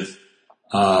with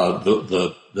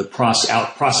the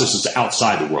processes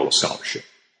outside the world of scholarship,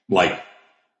 like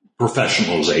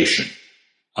professionalization,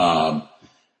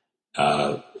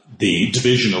 the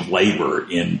division of labor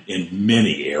in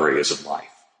many areas of life.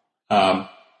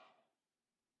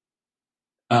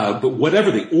 But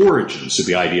whatever the origins of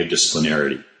the idea of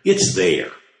disciplinarity, it's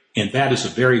there. And that is a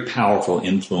very powerful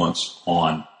influence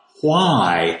on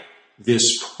why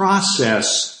this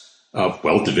process of,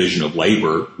 division of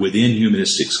labor within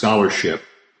humanistic scholarship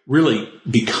really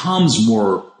becomes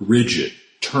more rigid,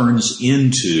 turns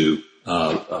into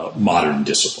modern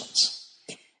disciplines.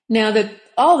 Now,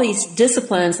 all these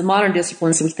disciplines, the modern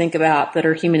disciplines we think about that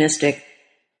are humanistic,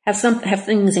 have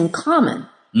things in common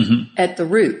at the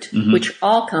root, which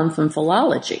all come from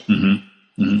philology.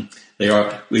 They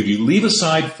are. If you leave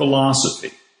aside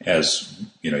philosophy, as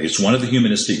you know, it's one of the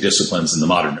humanistic disciplines in the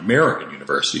modern American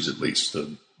universities, at least.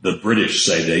 The British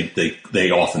say they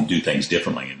often do things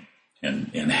differently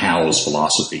and house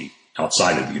philosophy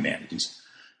outside of the humanities.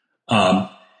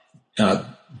 But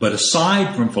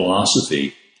aside from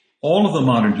philosophy, all of the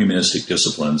modern humanistic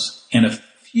disciplines, and a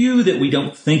few that we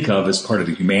don't think of as part of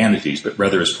the humanities, but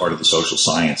rather as part of the social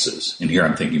sciences, and here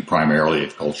I'm thinking primarily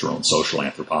of cultural and social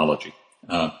anthropology,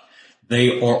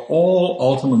 they are all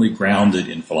ultimately grounded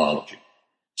in philology.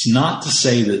 It's not to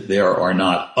say that there are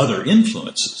not other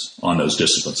influences on those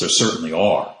disciplines. There certainly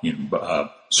are.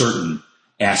 Certain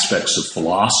aspects of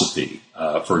philosophy,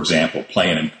 for example, play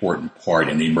an important part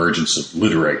in the emergence of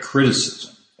literary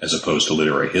criticism as opposed to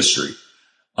literary history.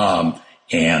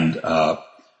 And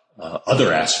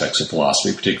other aspects of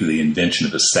philosophy, particularly the invention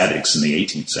of aesthetics in the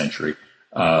 18th century,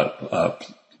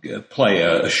 play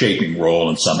a shaping role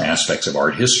in some aspects of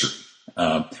art history.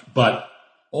 But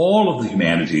all of the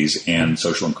humanities and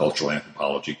social and cultural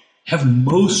anthropology have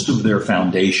most of their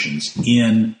foundations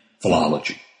in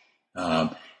philology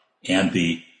and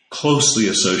the closely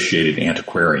associated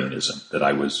antiquarianism that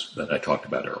I talked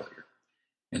about earlier.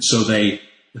 And so they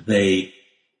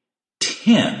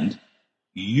tend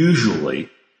usually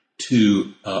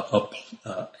to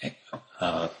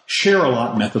share a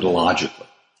lot methodologically.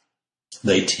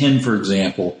 They tend, for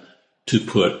example, to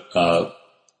put a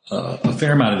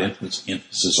fair amount of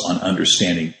emphasis on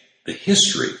understanding the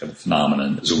history of a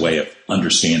phenomenon as a way of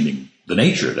understanding the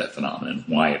nature of that phenomenon and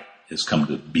why it has come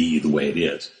to be the way it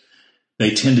is.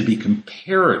 They tend to be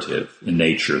comparative in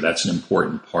nature. That's an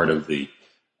important part of the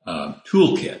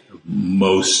toolkit of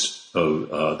most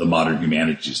of the modern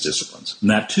humanities disciplines. And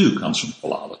that, too, comes from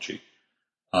philology.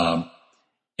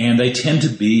 And they tend to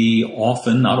be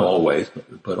often, not always,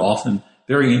 but often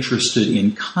very interested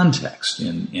in context,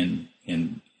 in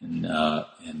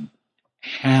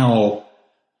how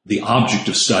the object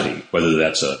of study, whether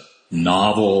that's a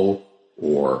novel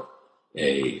or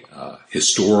a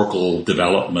historical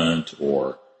development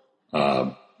or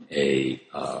a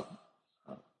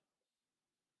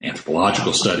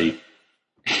anthropological study,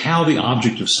 how the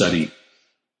object of study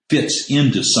fits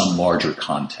into some larger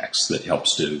context that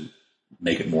helps to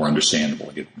make it more understandable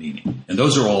and give meaning. And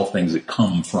those are all things that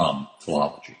come from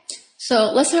philology.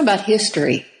 So let's talk about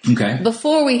history. Okay.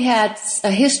 Before we had a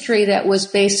history that was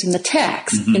based in the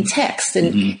text,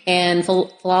 and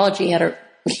philology had a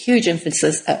huge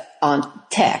emphasis on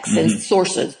text and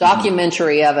sources,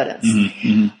 documentary evidence.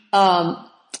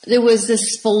 There was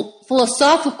this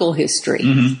philosophical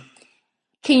history.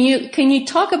 Can you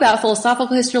talk about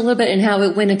philosophical history a little bit and how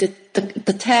it went into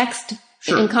the text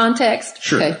in context?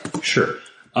 Sure. Okay. Sure.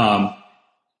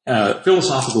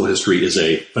 Philosophical history is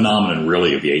a phenomenon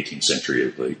really of the 18th century,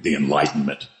 of the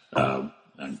Enlightenment. I'm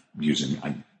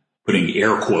putting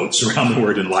air quotes around the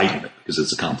word Enlightenment because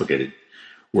it's a complicated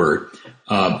word.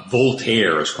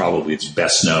 Voltaire is probably its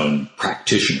best known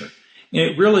practitioner. And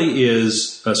it really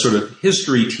is a sort of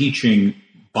history teaching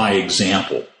by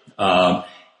example.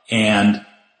 And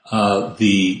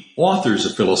the authors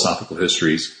of philosophical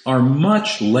histories are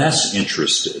much less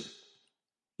interested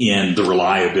in the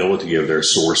reliability of their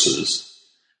sources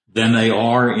than they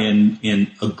are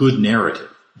in a good narrative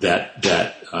that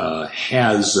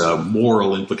has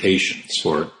moral implications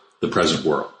for the present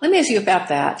world. Let me ask you about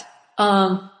that.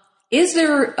 Is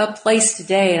there a place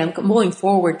today, and I'm moving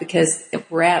forward because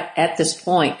we're at this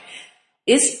point,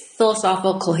 is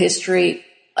philosophical history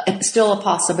still a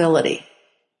possibility?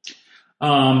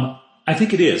 I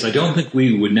think it is. I don't think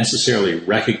we would necessarily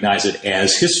recognize it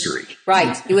as history.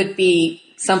 Right. It would be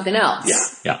something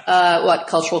else. Yeah.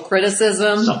 Cultural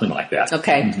criticism? Something like that.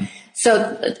 Okay.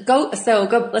 So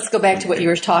let's go back to what you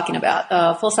were talking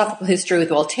about. Philosophical history with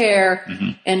Voltaire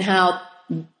and how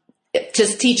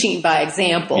just teaching by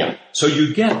example. Yeah. So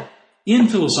you get, in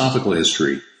philosophical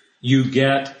history, you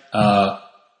get a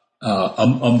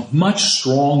much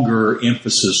stronger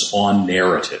emphasis on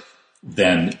narrative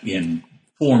than in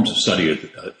forms of study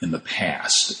in the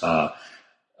past.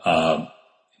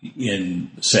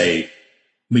 In, say,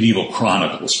 medieval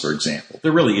chronicles, for example.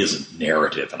 There really isn't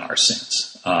narrative in our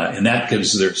sense. And that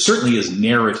because there certainly is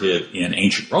narrative in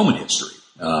ancient Roman history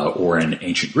or in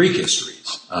ancient Greek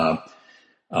histories,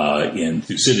 in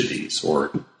Thucydides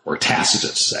or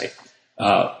Tacitus, say.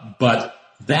 But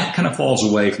that kind of falls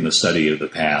away from the study of the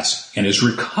past and is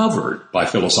recovered by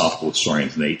philosophical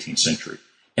historians in the 18th century.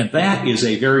 And that is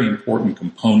a very important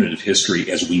component of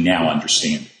history as we now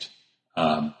understand it.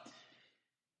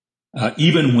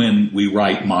 Even when we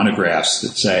write monographs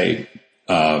that say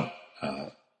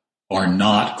are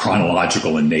not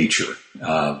chronological in nature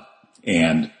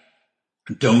and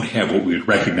don't have what we would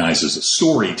recognize as a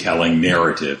storytelling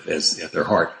narrative as at their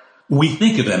heart, we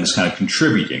think of them as kind of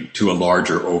contributing to a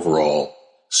larger overall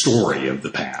story of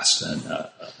the past and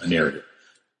a narrative.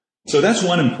 So that's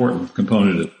one important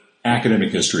component of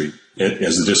academic history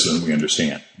as the discipline we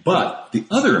understand. But the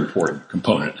other important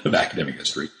component of academic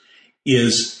history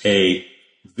is a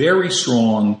very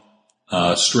strong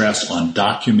stress on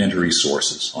documentary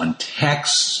sources, on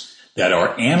texts that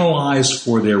are analyzed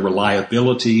for their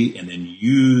reliability and then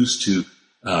used to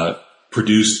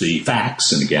produce the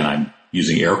facts. And again, I'm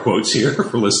using air quotes here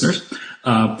for listeners,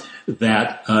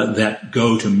 that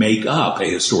go to make up a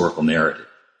historical narrative.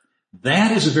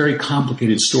 That is a very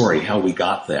complicated story, how we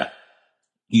got that.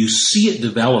 You see it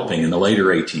developing in the later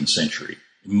 18th century,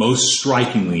 most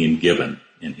strikingly in Gibbon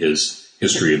in his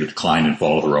History of the Decline and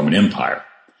Fall of the Roman Empire.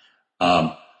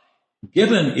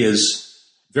 Gibbon is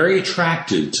very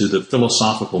attracted to the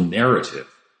philosophical narrative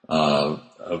of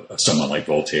someone like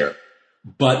Voltaire,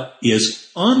 but is,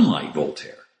 unlike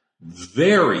Voltaire,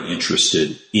 very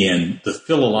interested in the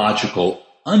philological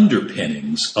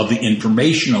underpinnings of the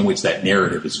information on which that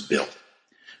narrative is built.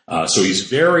 So he's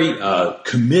very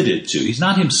committed to, he's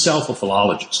not himself a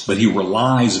philologist, but he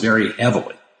relies very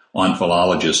heavily on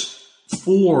philologists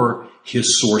for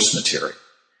his source material.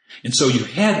 And so you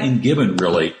had in Gibbon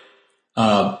really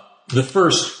the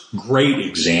first great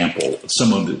example of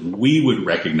someone that we would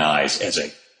recognize as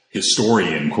a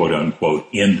historian, quote unquote,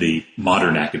 in the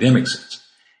modern academic sense.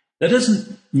 That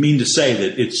doesn't mean to say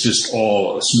that it's just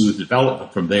all a smooth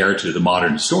development from there to the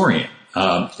modern historian.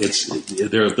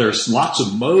 There's lots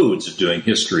of modes of doing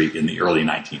history in the early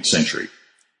 19th century.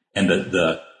 And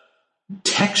the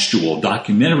textual,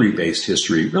 documentary-based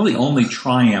history really only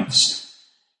triumphs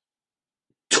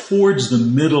towards the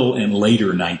middle and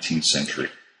later 19th century.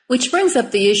 Which brings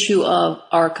up the issue of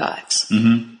archives,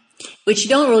 which you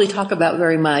don't really talk about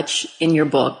very much in your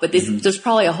book, but there's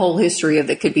probably a whole history of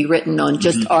that could be written on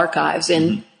just archives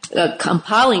and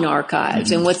compiling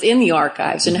archives and what's in the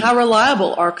archives and how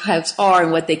reliable archives are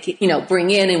and what they bring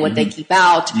in and what they keep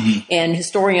out. And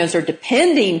historians are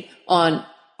depending on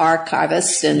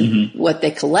archivists and what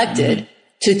they collected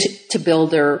to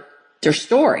build their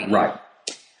story. Right.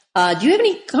 Do you have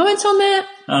any comments on that?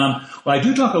 Well, I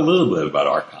do talk a little bit about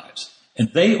archives,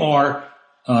 and they are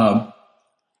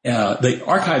the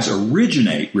archives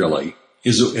originate really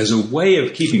as a way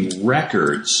of keeping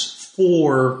records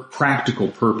for practical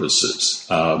purposes.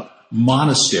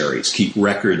 Monasteries keep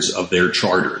records of their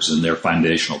charters and their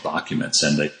foundational documents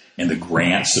and the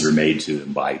grants that are made to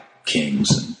them by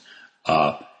kings and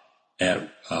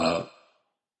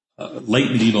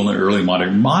late medieval and early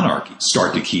modern monarchies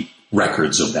start to keep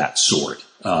records of that sort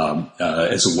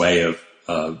as a way of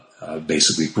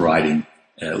basically providing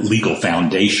a legal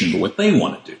foundation for what they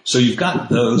want to do. So you've got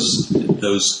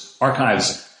those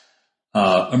archives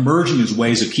emerging as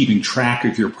ways of keeping track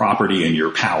of your property and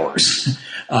your powers.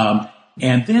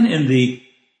 And then in the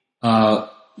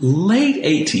late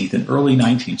 18th and early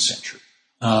 19th century,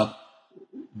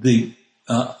 the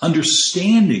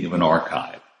understanding of an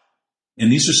archive,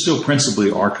 and these are still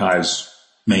principally archives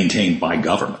maintained by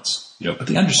governments, but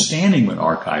the understanding of an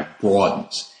archive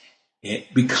broadens.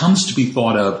 It becomes to be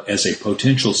thought of as a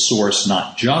potential source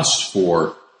not just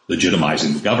for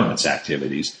legitimizing the government's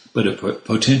activities, but a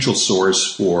potential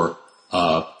source for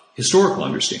historical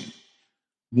understanding.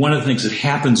 One of the things that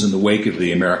happens in the wake of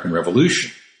the American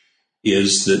Revolution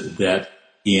is that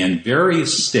in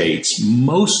various states,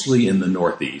 mostly in the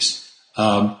Northeast,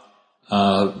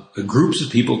 groups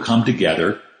of people come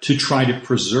together to try to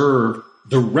preserve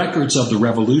the records of the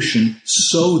revolution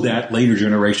so that later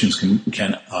generations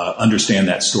can understand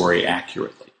that story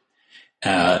accurately.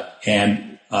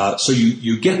 So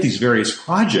you get these various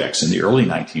projects in the early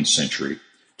 19th century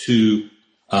to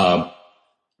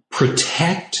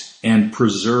protect and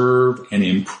preserve and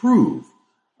improve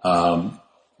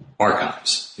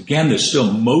archives. Again, they're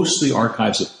still mostly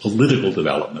archives of political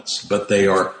developments, but they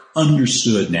are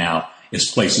understood now as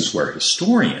places where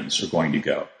historians are going to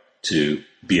go to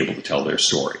be able to tell their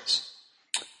stories.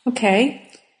 Okay.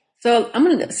 So I'm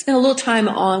going to spend a little time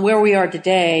on where we are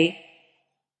today.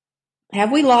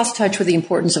 Have we lost touch with the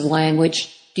importance of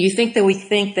language? Do you think that we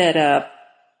think that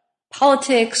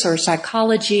politics or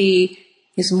psychology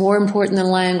is more important than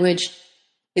language?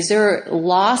 Is there a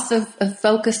loss of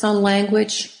focus on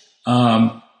language?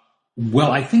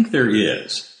 Well, I think there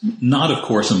is. Not, of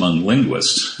course, among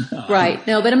linguists. Right.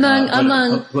 No, but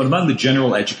among the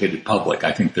general educated public,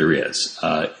 I think there is.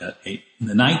 In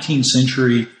the 19th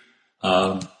century,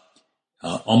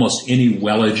 almost any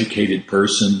well-educated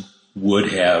person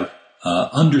would have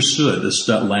understood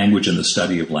the language and the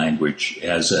study of language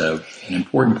as an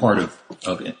important part of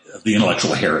the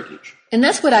intellectual heritage. And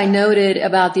that's what I noted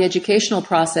about the educational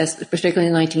process, particularly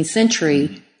in the 19th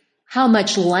century, how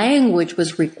much language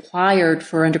was required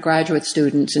for undergraduate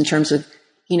students in terms of,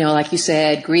 like you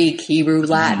said, Greek, Hebrew,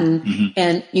 Latin. Mm-hmm.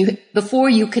 And before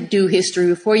you could do history,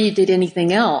 before you did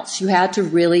anything else, you had to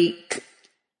really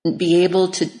be able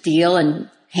to deal and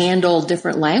handle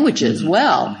different languages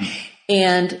well. Mm-hmm.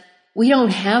 And we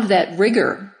don't have that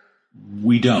rigor.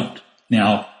 We don't.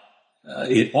 Now,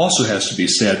 it also has to be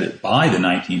said that by the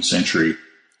 19th century,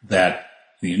 that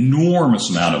the enormous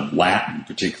amount of Latin,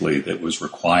 particularly that was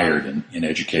required in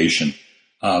education,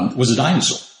 was a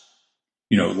dinosaur.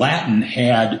 Latin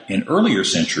had in earlier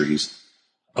centuries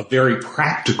a very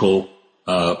practical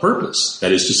purpose.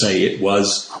 That is to say, it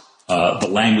was the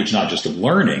language not just of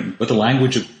learning, but the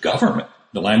language of government,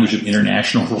 the language of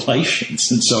international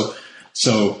relations. And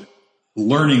so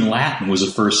learning Latin was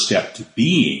a first step to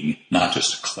being not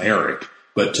just a cleric,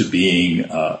 but to being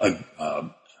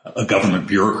a government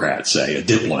bureaucrat, say, a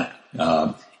diplomat,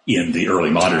 in the early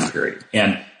modern period.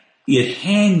 And it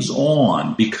hangs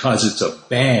on because it's a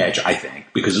badge, I think,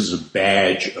 because it's a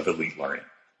badge of elite learning.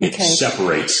 It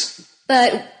separates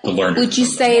the learner. Would you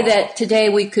say that today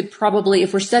we could probably,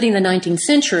 if we're studying the 19th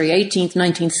century, 18th,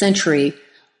 19th century,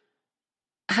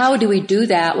 how do we do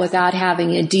that without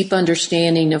having a deep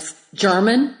understanding of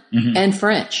German mm-hmm. and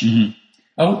French? Mm-hmm.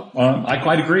 I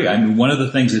quite agree. I mean, one of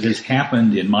the things that has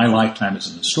happened in my lifetime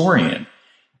as an historian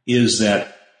is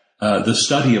that the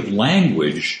study of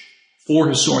language for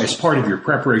historians, as part of your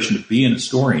preparation to be an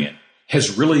historian,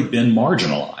 has really been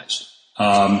marginalized.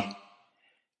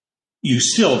 You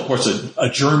still, of course, a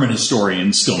German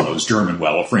historian still knows German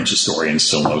well, a French historian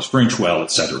still knows French well, et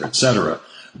cetera, et cetera.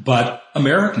 But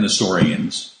American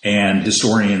historians and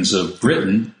historians of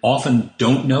Britain often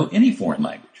don't know any foreign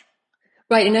language.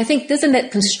 Right, and I think doesn't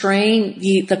that constrain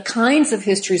the kinds of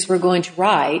histories we're going to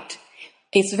write?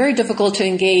 It's very difficult to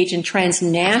engage in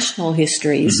transnational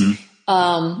histories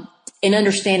mm-hmm. In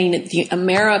understanding that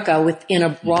America within a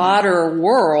broader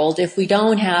world if we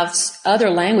don't have other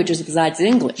languages besides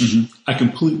English. Mm-hmm. I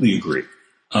completely agree.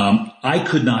 I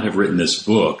could not have written this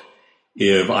book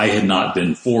if I had not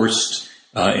been forced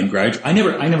in graduate. I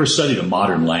never studied a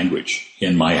modern language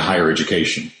in my higher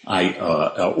education,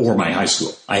 or my high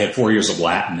school. I had 4 years of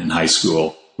Latin in high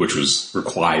school, which was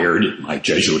required at my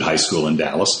Jesuit high school in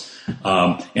Dallas.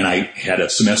 And I had a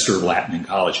semester of Latin in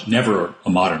college, never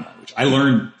a modern language. I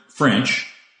learned French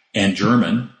and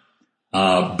German,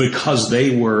 because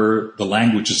they were the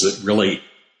languages that really,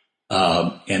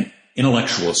 an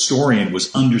intellectual historian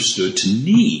was understood to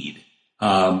need,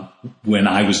 when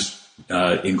I was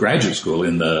in graduate school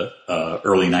in the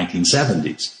early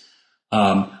 1970s.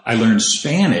 I learned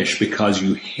Spanish because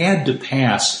you had to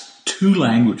pass 2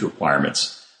 language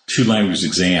requirements, 2 language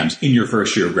exams in your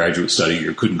first year of graduate study.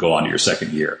 You couldn't go on to your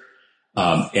second year.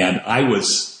 And I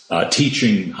was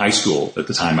teaching high school at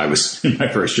the time I was in my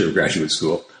first year of graduate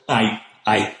school. I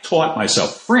taught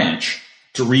myself French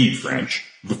to read French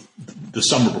the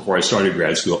summer before I started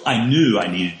grad school. I knew I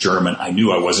needed German. I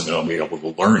knew I wasn't going to be able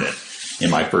to learn it in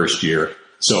my first year.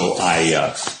 So having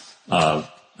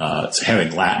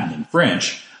Latin and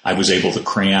French, I was able to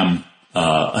cram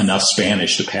enough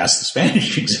Spanish to pass the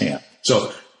Spanish exam.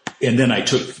 So, and then I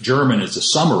took German as a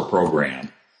summer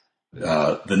program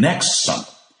the next summer.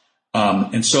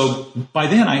 And so by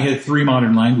then I had 3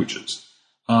 modern languages.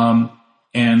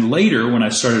 And later when I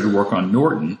started to work on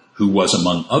Norton, who was,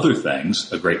 among other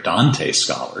things, a great Dante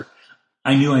scholar,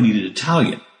 I knew I needed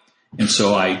Italian. And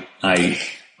so I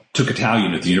took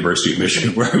Italian at the University of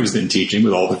Michigan, where I was then teaching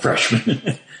with all the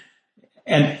freshmen.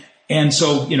 and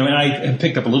so, and I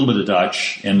picked up a little bit of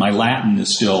Dutch, and my Latin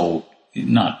is still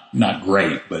not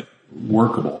great, but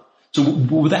workable. So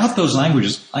without those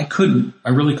languages, I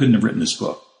really couldn't have written this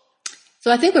book.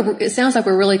 So I think it sounds like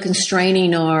we're really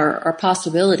constraining our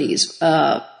possibilities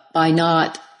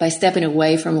by stepping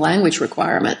away from language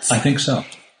requirements. I think so.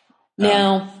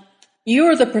 Now, you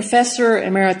are the professor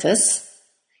emeritus,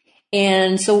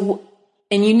 and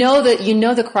you know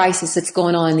the crisis that's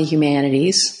going on in the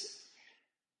humanities.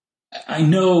 I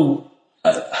know.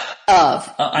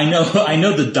 I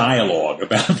know the dialogue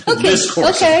about the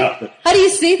discourse. Okay. About it. How do you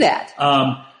see that?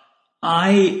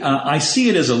 I see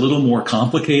it as a little more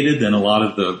complicated than a lot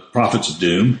of the prophets of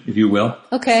doom, if you will.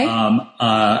 Okay.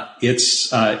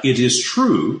 It is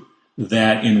true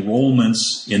that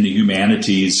enrollments in the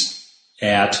humanities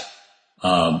at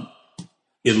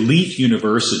elite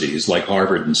universities like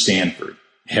Harvard and Stanford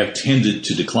have tended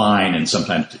to decline, and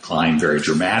sometimes decline very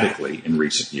dramatically in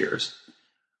recent years.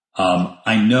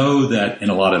 I know that in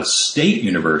a lot of state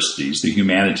universities, the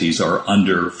humanities are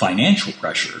under financial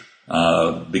pressure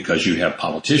because you have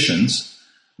politicians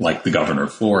like the governor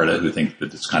of Florida who think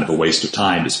that it's kind of a waste of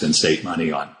time to spend state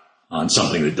money on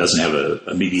something that doesn't have an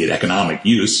immediate economic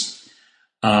use.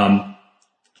 So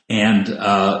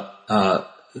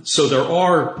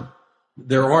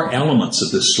there are elements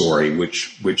of this story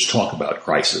which talk about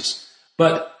crisis,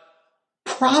 but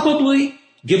probably,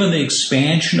 given the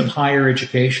expansion of higher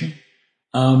education,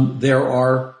 there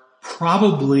are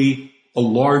probably a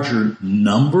larger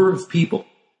number of people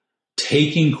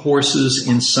taking courses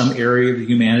in some area of the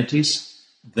humanities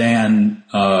than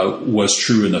was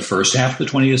true in the first half of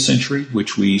the 20th century,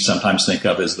 which we sometimes think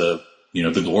of as the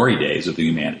glory days of the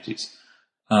humanities.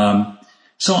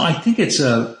 So I think it's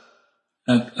a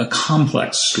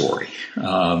complex story.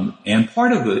 And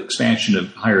part of the expansion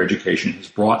of higher education has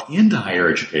brought into higher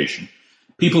education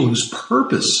people whose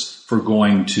purpose for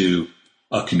going to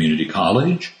a community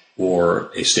college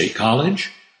or a state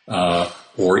college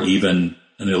or even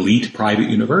an elite private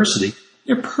university,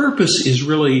 their purpose is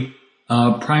really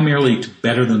primarily to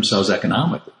better themselves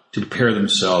economically, to prepare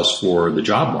themselves for the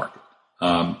job market.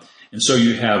 And so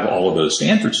you have all of those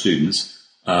Stanford students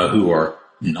who are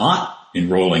not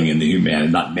enrolling in the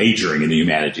humanities, not majoring in the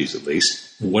humanities at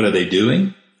least. What are they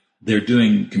doing? They're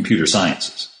doing computer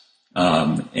sciences.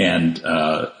 So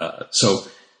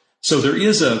there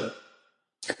is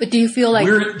But do you feel like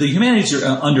the humanities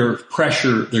are under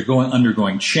pressure? They're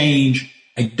undergoing change.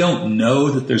 I don't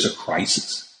know that there's a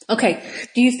crisis. Okay.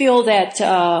 Do you feel that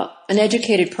an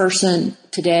educated person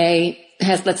today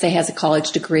has a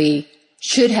college degree,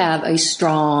 should have a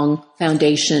strong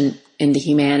foundation in the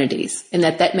humanities, and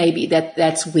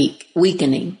that's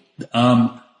weakening?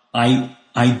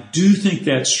 I do think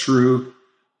that's true.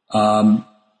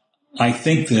 I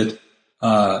think that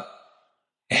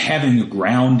having a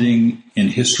grounding in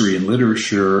history and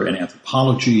literature and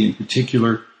anthropology in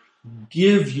particular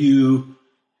give you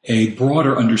a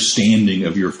broader understanding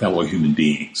of your fellow human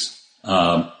beings.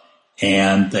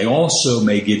 And they also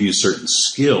may give you certain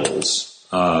skills,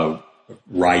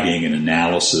 writing and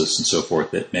analysis and so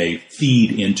forth, that may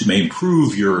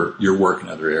improve your work in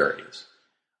other areas.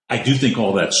 I do think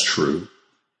all that's true.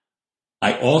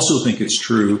 I also think it's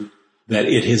true that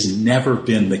it has never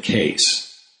been the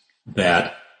case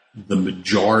that the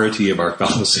majority of our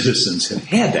fellow citizens have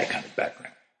had that kind of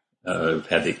background,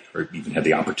 or even had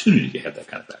the opportunity to have that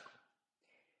kind of background.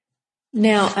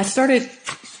 Now, I started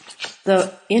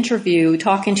the interview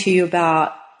talking to you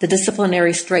about the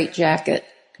disciplinary straitjacket,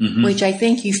 which I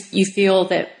think you feel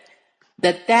that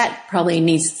probably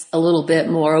needs a little bit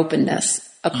more openness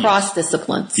across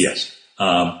disciplines. Yes.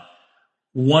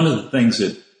 One of the things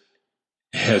that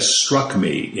has struck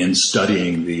me in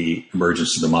studying the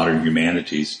emergence of the modern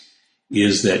humanities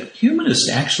is that humanists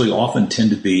actually often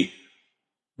tend to be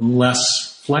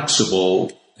less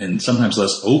flexible and sometimes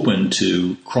less open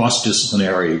to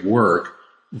cross-disciplinary work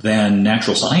than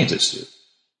natural scientists do,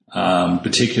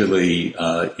 particularly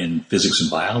in physics and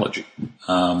biology,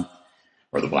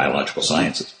 or the biological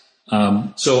sciences.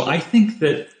 So I think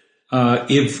that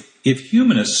if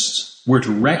humanists were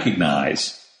to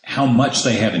recognize how much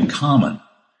they have in common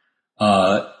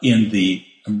in the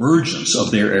emergence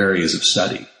of their areas of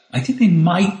study, I think they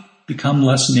might become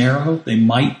less narrow. They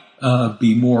might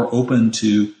be more open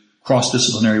to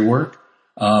cross-disciplinary work.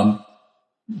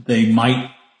 They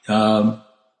might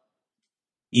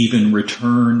even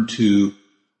return to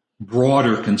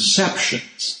broader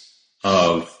conceptions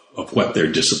of what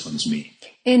their disciplines mean.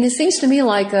 And it seems to me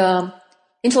like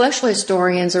intellectual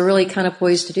historians are really kind of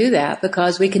poised to do that,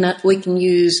 because we can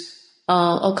use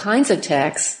all kinds of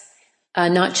texts,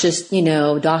 not just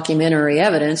documentary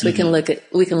evidence. We can look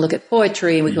at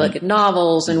poetry, and we can look at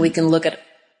novels, and we can look at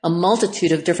a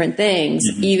multitude of different things,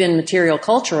 even material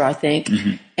culture, I think,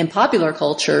 and popular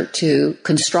culture, to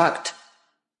construct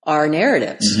our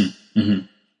narratives.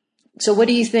 So what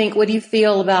do you think? What do you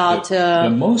feel about...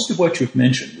 most of what you've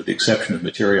mentioned, with the exception of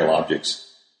material objects,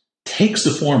 takes the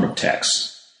form of text.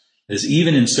 As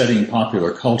even in studying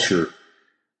popular culture,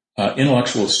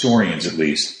 intellectual historians, at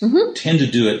least, tend to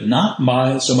do it not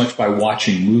so much by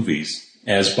watching movies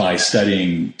as by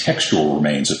studying textual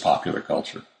remains of popular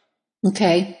culture.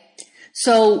 Okay.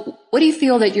 So what do you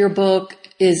feel that your book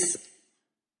is,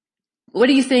 what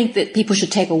do you think that people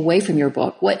should take away from your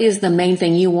book? What is the main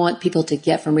thing you want people to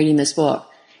get from reading this book?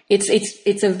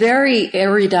 It's a very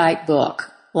erudite book,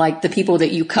 like the people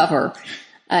that you cover.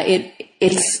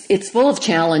 It's full of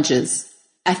challenges.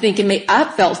 I think I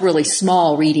felt really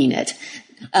small reading it.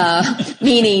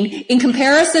 Meaning in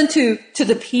comparison to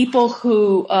the people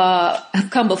who, have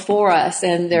come before us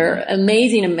and their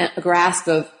amazing grasp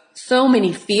of so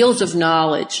many fields of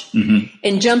knowledge,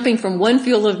 and jumping from one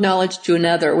field of knowledge to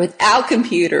another without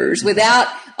computers, without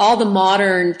all the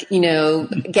modern,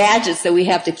 gadgets that we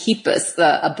have to keep us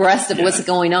abreast of what's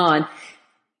going on,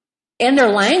 and their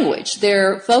language,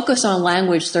 their focus on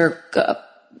language, their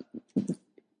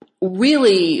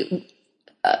really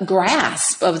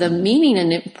grasp of the meaning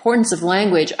and importance of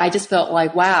language. I just felt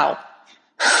like, wow.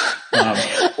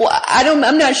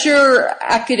 I'm not sure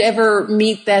I could ever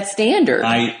meet that standard.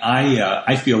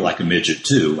 I feel like a midget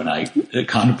too when I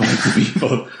contemplate the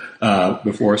people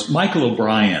before us. Michael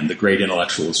O'Brien, the great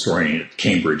intellectual historian at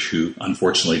Cambridge, who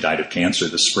unfortunately died of cancer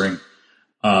this spring,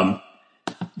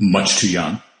 much too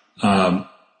young,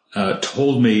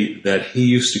 told me that he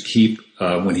used to keep,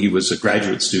 when he was a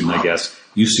graduate student, I guess,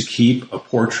 used to keep a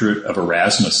portrait of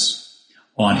Erasmus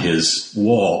on his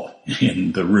wall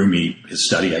in the room, his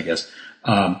study, I guess,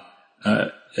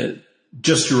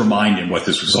 just to remind him what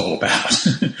this was all about.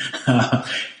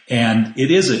 And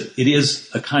it is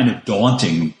a kind of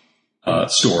daunting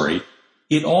story.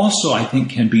 It also, I think,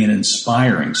 can be an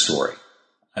inspiring story.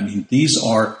 I mean, these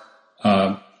are,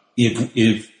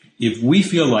 if we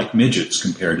feel like midgets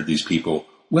compared to these people,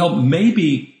 well,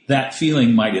 maybe that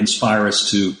feeling might inspire us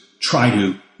to try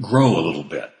to grow a little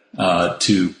bit,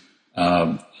 to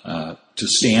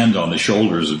stand on the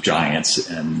shoulders of giants,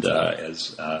 and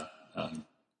as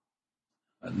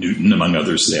Newton, among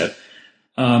others, said.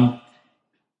 And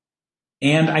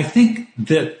I think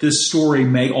that this story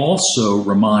may also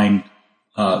remind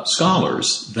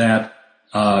scholars that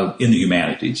in the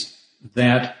humanities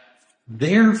that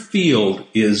their field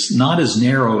is not as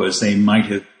narrow as they might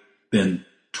have been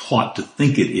taught to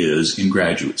think it is in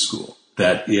graduate school,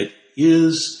 that it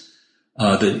is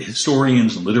that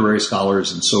historians and literary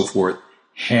scholars and so forth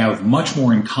have much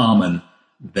more in common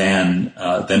than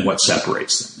what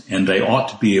separates them, and they ought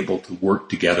to be able to work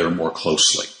together more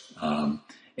closely.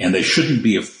 And they shouldn't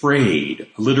be afraid.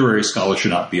 A literary scholar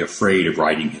should not be afraid of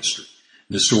writing history.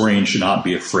 The historian should not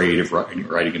be afraid of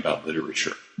writing about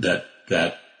literature. That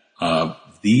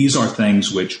these are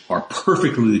things which are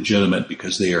perfectly legitimate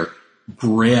because they are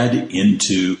bred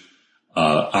into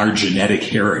our genetic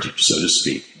heritage, so to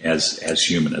speak, as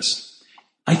humanists.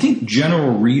 I think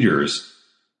general readers,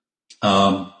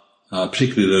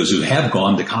 particularly those who have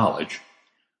gone to college,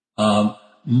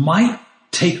 might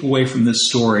take away from this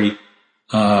story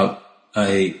an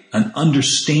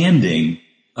understanding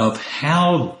of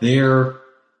how their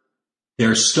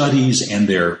studies and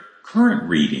their current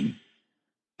reading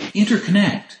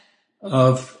interconnect,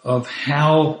 of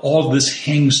how all this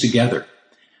hangs together.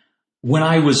 When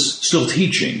I was still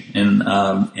teaching, and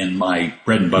my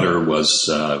bread and butter was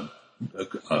a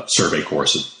survey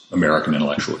course of American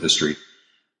intellectual history,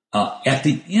 at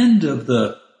the end of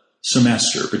the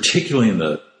semester,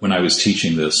 particularly when I was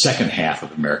teaching the second half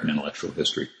of American intellectual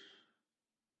history, it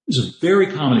was a very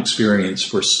common experience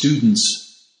for students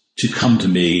to come to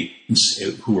me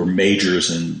who were majors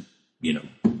in,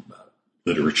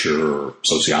 literature or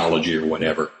sociology or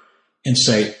whatever, and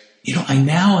say, I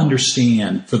now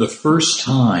understand for the first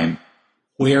time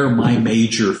where my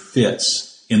major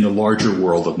fits in the larger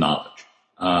world of knowledge.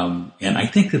 And I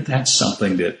think that that's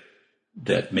something that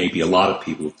maybe a lot of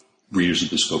people, readers of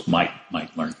this book, might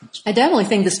learn from this book. I definitely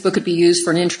think this book could be used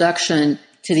for an introduction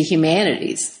to the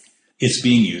humanities. It's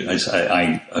being used, as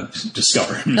I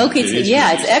discovered. Okay,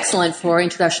 it's excellent for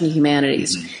introduction to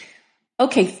humanities. Mm-hmm.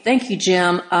 Okay, thank you,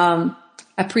 Jim.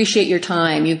 I appreciate your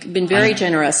time. You've been very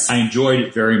generous. I enjoyed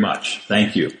it very much.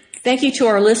 Thank you. Thank you to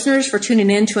our listeners for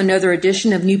tuning in to another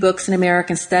edition of New Books in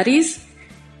American Studies.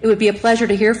 It would be a pleasure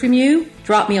to hear from you.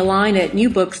 Drop me a line at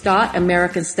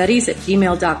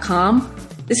newbooks.americanstudies@gmail.com.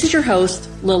 This is your host,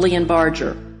 Lillian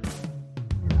Barger.